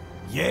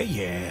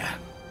 Yeah.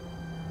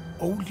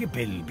 Hold your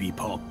bilby,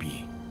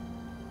 Poppy.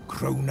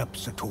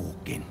 Grown-ups are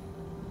talking.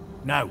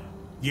 Now,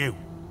 you.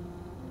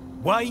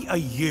 Why are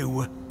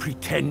you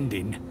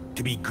pretending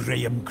to be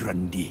Graham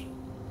Grundy?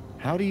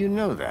 How do you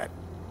know that?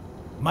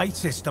 My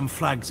system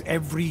flags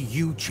every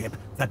U-chip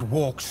that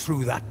walks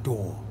through that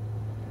door.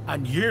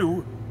 And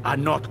you are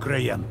not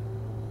Graham.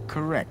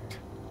 Correct.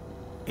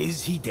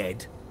 Is he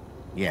dead?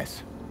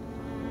 Yes.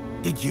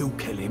 Did you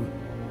kill him?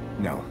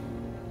 No.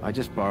 I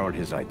just borrowed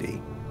his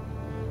ID.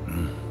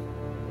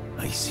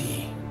 I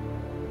see.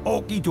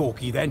 Okie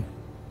dokie then.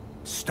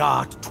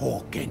 Start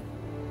talking.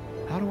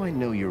 How do I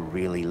know you're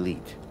really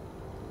Leet?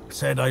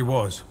 Said I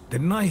was,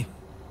 didn't I?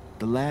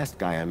 The last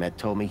guy I met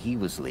told me he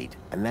was Leet,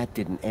 and that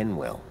didn't end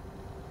well.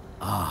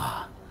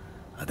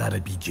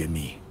 That'd be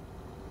Jimmy.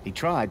 He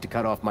tried to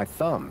cut off my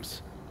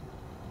thumbs.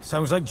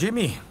 Sounds like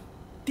Jimmy.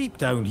 Deep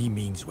down, he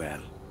means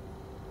well.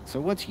 So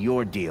what's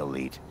your deal,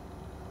 Leet?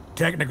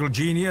 Technical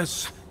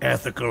genius,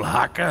 ethical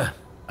hacker,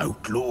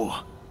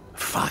 outlaw,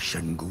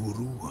 fashion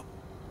guru.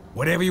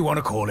 Whatever you want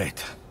to call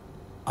it.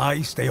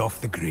 I stay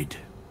off the grid.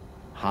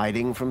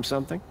 Hiding from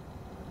something?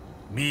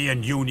 Me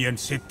and Union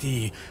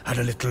City had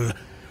a little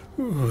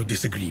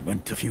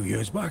disagreement a few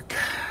years back.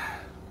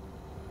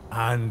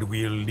 And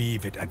we'll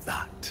leave it at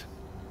that.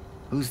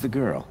 Who's the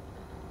girl?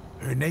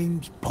 Her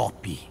name's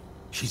Poppy.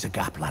 She's a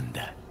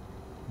Gaplander.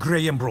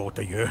 Graham brought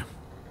her here.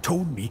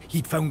 Told me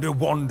he'd found her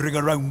wandering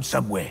around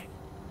somewhere.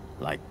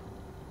 Like,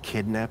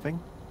 kidnapping?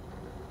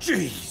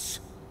 Jeez!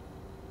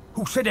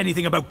 Who said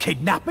anything about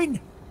kidnapping?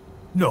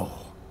 No.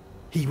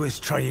 He was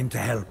trying to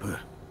help her.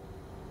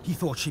 He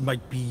thought she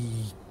might be...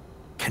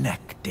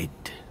 connected.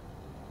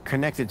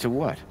 Connected to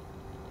what?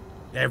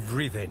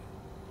 Everything.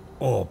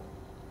 Or...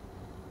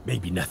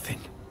 maybe nothing.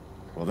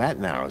 Well, that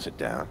narrows it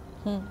down.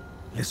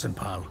 Listen,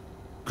 pal.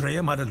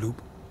 Graham had a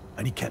loop,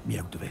 and he kept me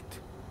out of it.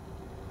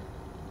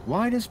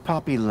 Why does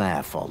Poppy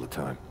laugh all the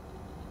time?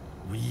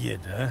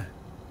 Weird, huh?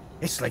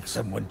 It's like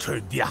someone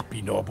turned the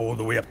happy knob all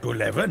the way up to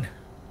 11,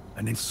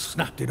 and then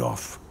snapped it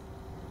off.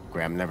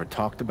 Graham never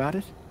talked about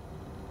it?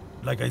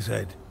 Like I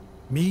said,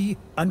 me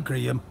and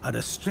Graham had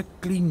a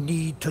strictly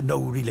need-to-know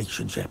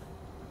relationship.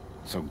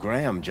 So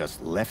Graham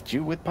just left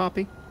you with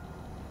Poppy?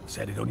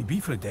 Said it'd only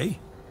be for a day.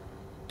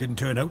 Didn't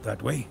turn out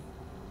that way.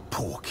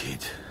 Poor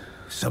kid.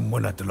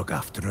 Someone had to look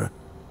after her.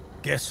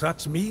 Guess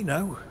that's me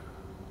now.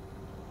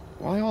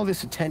 Why all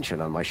this attention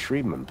on my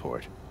Shriebman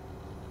port?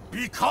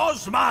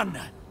 Because,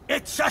 man,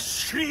 it's a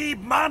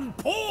Shriebman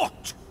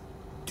port!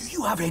 Do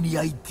you have any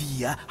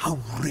idea how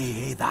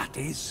rare that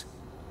is?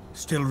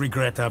 Still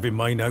regret having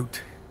mine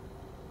out.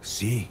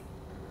 See?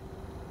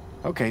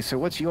 Okay, so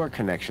what's your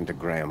connection to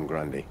Graham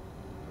Grundy?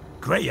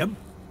 Graham?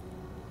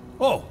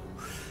 Oh,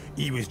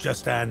 he was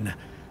just an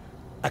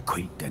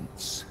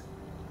acquaintance.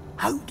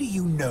 How do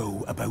you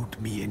know about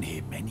me and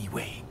him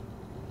anyway?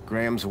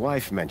 Graham's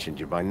wife mentioned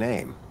you by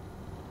name.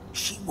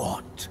 She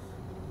what?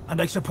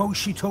 And I suppose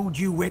she told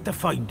you where to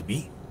find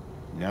me?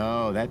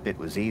 No, that bit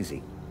was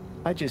easy.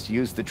 I just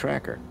used the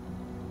tracker.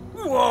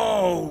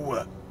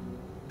 Whoa!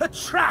 A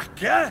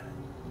tracker?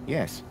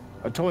 Yes,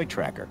 a toy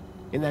tracker.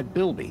 In that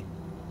Bilby.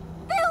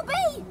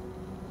 Bilby!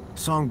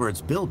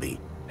 Songbird's Bilby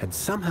had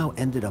somehow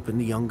ended up in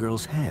the young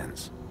girl's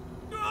hands.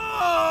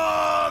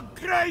 Oh,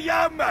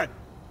 Graham!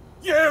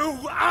 You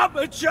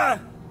amateur!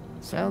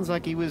 Sounds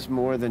like he was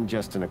more than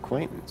just an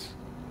acquaintance.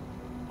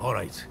 All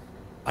right.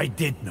 I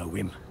did know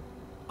him.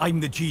 I'm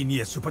the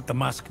genius who put the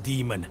masked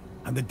demon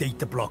and the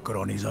data blocker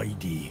on his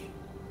ID.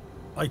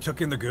 I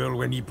took in the girl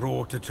when he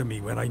brought her to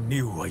me when I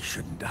knew I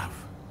shouldn't have.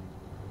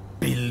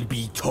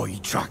 Bilby toy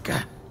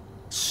tracker.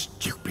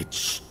 Stupid,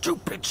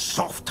 stupid,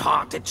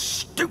 soft-hearted,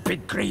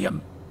 stupid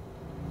Graham.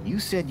 You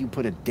said you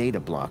put a data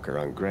blocker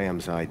on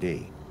Graham's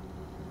ID.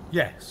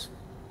 Yes,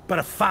 but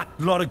a fat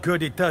lot of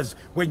good it does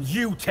when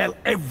you tell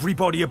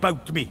everybody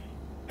about me.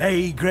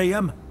 Hey,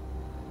 Graham?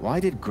 Why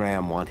did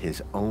Graham want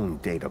his own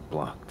data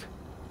blocked?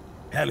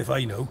 Hell if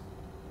I know.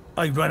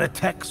 I run a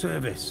tech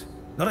service,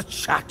 not a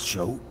chat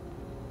show.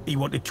 He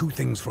wanted two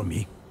things from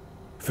me.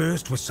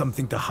 First was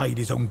something to hide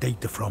his own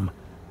data from.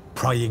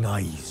 Prying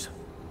eyes.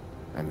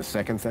 And the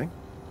second thing?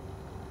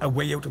 A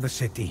way out of the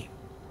city.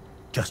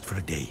 Just for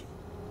a day.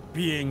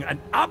 Being an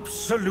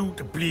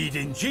absolute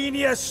bleeding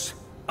genius,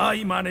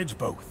 I manage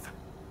both.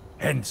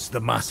 Hence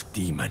the masked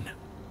demon.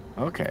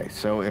 Okay,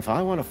 so if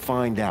I want to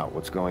find out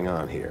what's going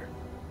on here,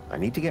 I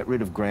need to get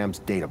rid of Graham's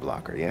data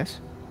blocker, yes?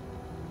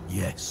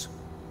 Yes.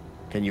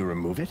 Can you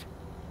remove it?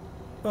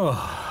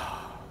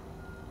 Oh.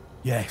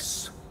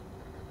 Yes.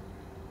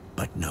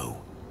 But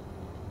no.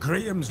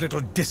 Graham's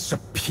little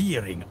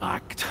disappearing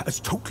act has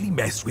totally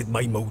messed with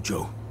my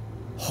mojo.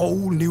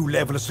 Whole new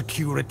level of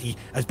security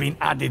has been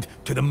added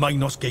to the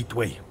Minos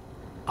gateway.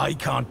 I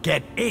can't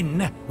get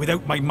in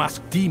without my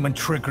masked demon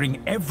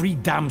triggering every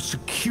damn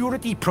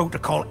security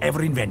protocol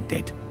ever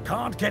invented.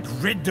 Can't get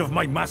rid of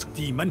my masked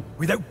demon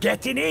without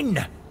getting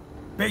in.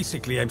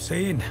 Basically, I'm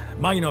saying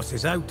Minos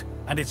is out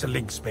and it's a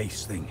link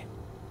space thing.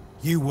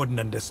 You wouldn't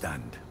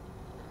understand.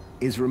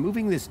 Is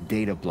removing this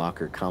data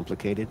blocker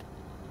complicated?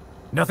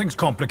 Nothing's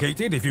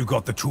complicated if you've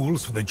got the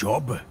tools for the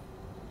job.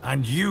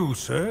 And you,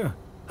 sir,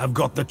 have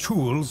got the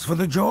tools for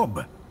the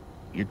job.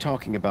 You're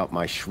talking about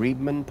my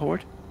Shriebman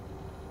port?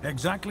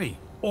 Exactly.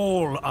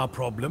 All our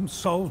problems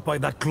solved by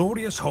that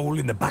glorious hole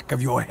in the back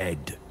of your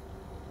head.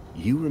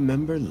 You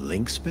remember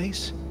link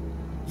space?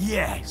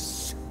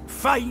 Yes,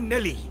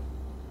 finally.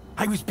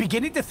 I was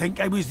beginning to think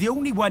I was the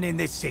only one in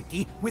this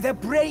city with a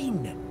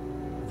brain.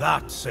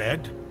 That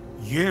said,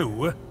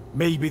 you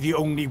may be the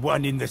only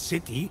one in the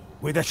city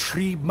with a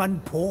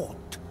Shriebman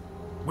port.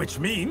 Which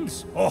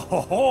means, oh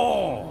ho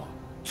ho!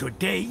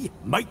 Today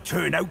might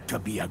turn out to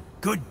be a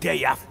good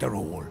day after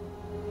all.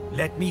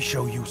 Let me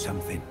show you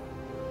something.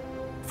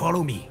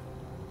 Follow me.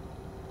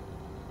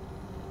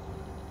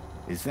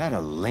 Is that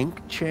a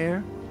link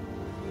chair?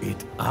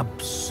 It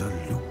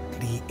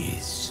absolutely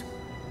is.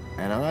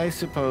 And I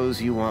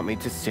suppose you want me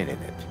to sit in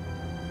it.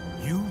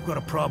 You've got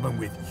a problem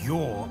with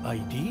your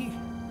ID.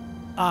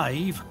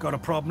 I've got a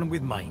problem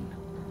with mine.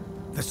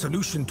 The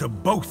solution to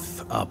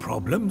both our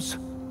problems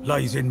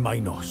lies in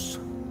Minos.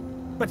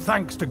 But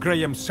thanks to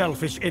Graham's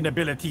selfish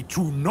inability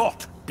to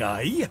not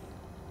die,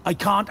 I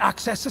can't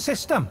access the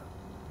system.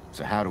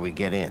 So how do we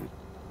get in?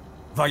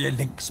 Via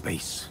link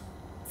space.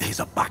 There's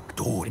a back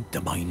door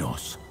into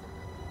Minos.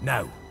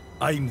 Now,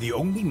 I'm the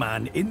only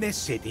man in this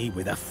city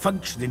with a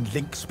functioning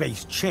link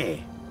space chair.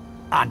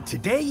 And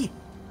today,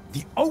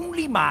 the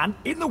only man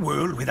in the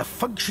world with a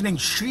functioning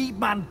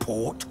Shriebman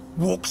port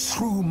walks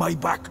through my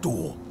back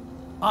door.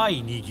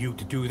 I need you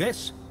to do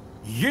this.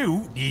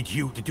 You need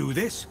you to do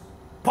this.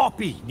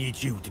 Poppy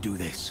needs you to do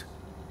this.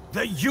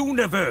 The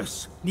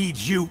universe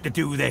needs you to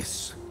do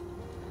this.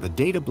 The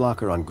data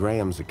blocker on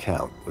Graham's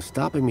account was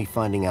stopping me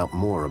finding out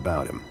more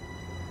about him.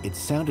 It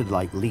sounded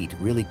like Leet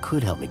really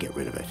could help me get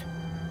rid of it.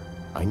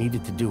 I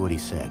needed to do what he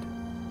said.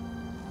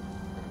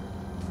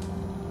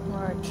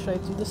 Alright, should I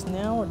do this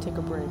now or take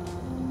a break?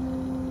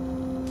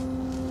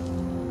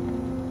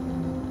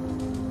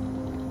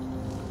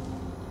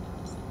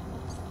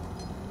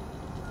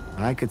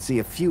 I could see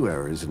a few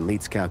errors in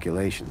Leet's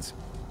calculations,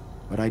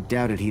 but I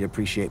doubted he'd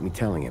appreciate me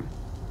telling him.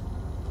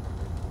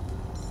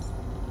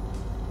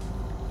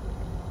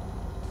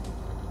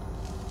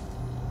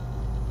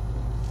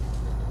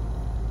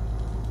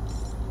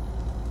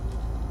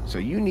 So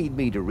you need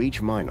me to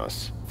reach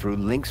Minos through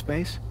link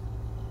space?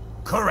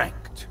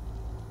 Correct.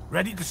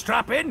 Ready to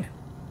strap in?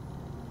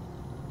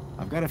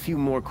 I've got a few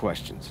more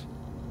questions.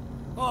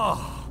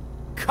 Oh,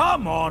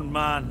 come on,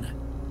 man.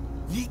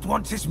 Leet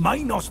wants his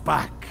Minos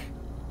back.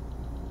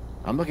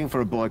 I'm looking for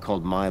a boy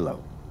called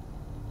Milo.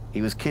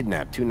 He was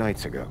kidnapped 2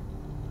 nights ago.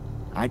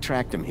 I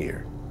tracked him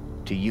here,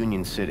 to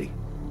Union City.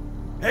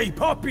 Hey,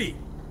 Poppy!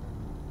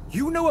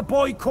 You know a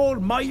boy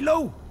called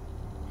Milo?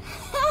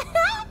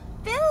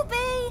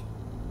 Bilby!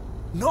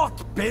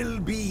 Not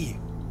Bilby.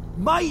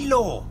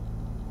 Milo!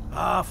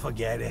 Ah,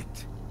 forget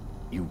it.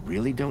 You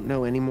really don't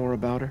know any more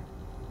about her?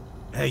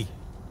 Hey,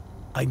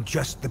 I'm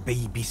just the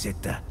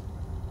babysitter.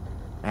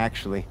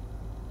 Actually,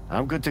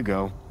 I'm good to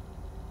go.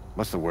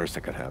 What's the worst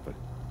that could happen?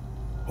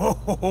 Ho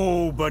ho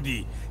ho,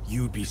 buddy.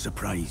 You'd be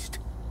surprised.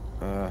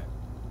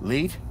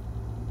 Leet?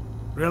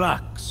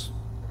 Relax.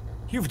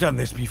 You've done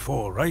this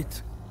before,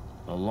 right?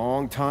 A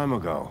long time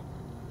ago.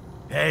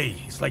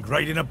 Hey, it's like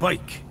riding a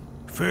bike.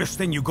 First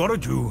thing you gotta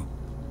do,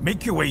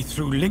 make your way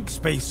through link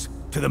space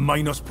to the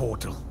Minos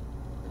portal.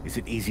 Is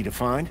it easy to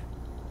find?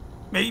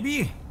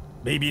 Maybe,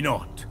 maybe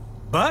not.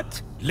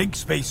 But link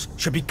space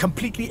should be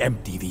completely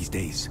empty these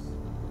days.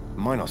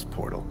 Minos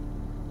portal.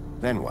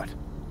 Then what?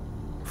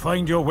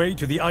 Find your way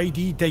to the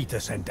ID data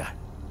center.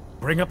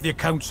 Bring up the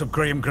accounts of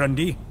Graham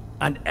Grundy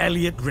and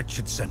Elliot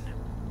Richardson.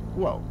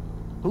 Whoa.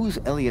 Who's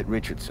Elliot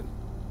Richardson?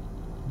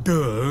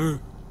 Duh.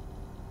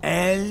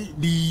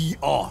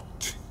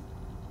 Elliot.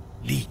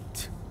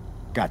 Leet.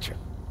 Gotcha.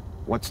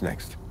 What's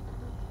next?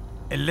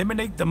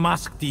 Eliminate the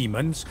masked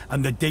demons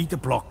and the data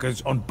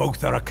blockers on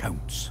both our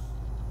accounts.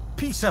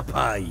 Piece of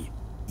pie.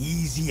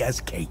 Easy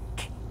as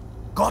cake.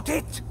 Got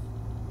it?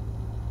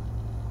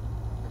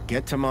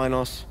 Get to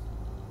Minos,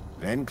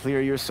 then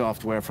clear your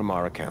software from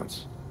our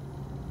accounts.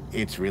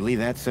 It's really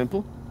that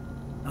simple?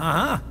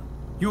 Uh-huh.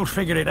 You'll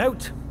figure it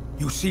out.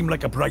 You seem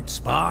like a bright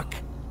spark.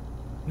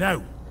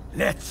 Now,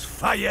 let's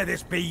fire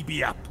this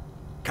baby up.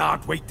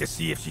 Can't wait to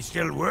see if she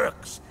still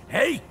works,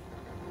 hey?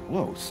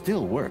 Whoa,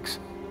 still works.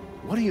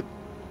 What do you...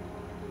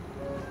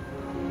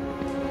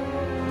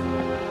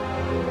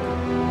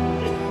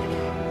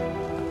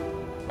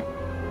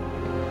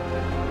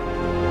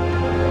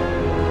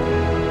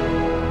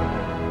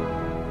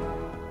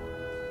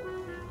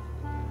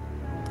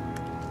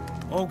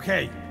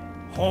 Okay,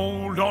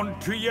 hold on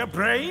to your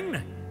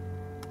brain.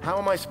 How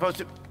am I supposed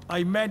to...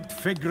 I meant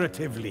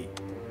figuratively.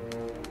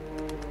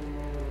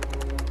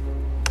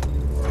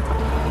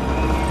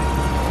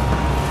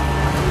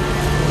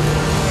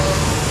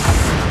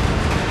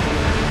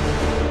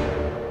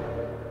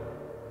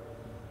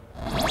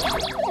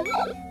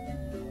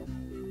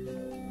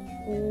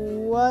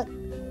 What?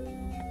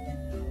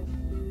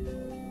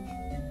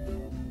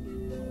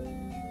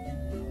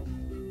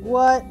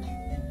 What?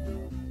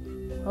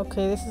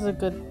 Okay, this is a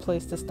good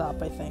place to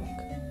stop, I think.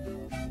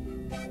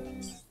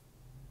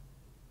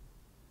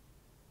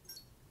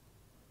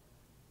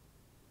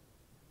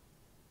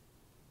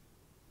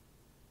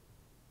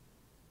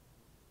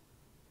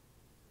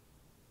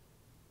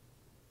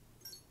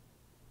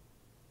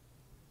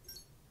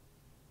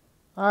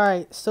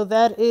 Alright, so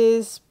that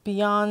is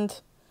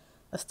Beyond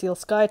a Steel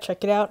Sky.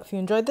 Check it out. If you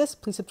enjoyed this,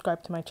 please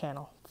subscribe to my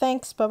channel.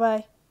 Thanks,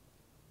 bye-bye.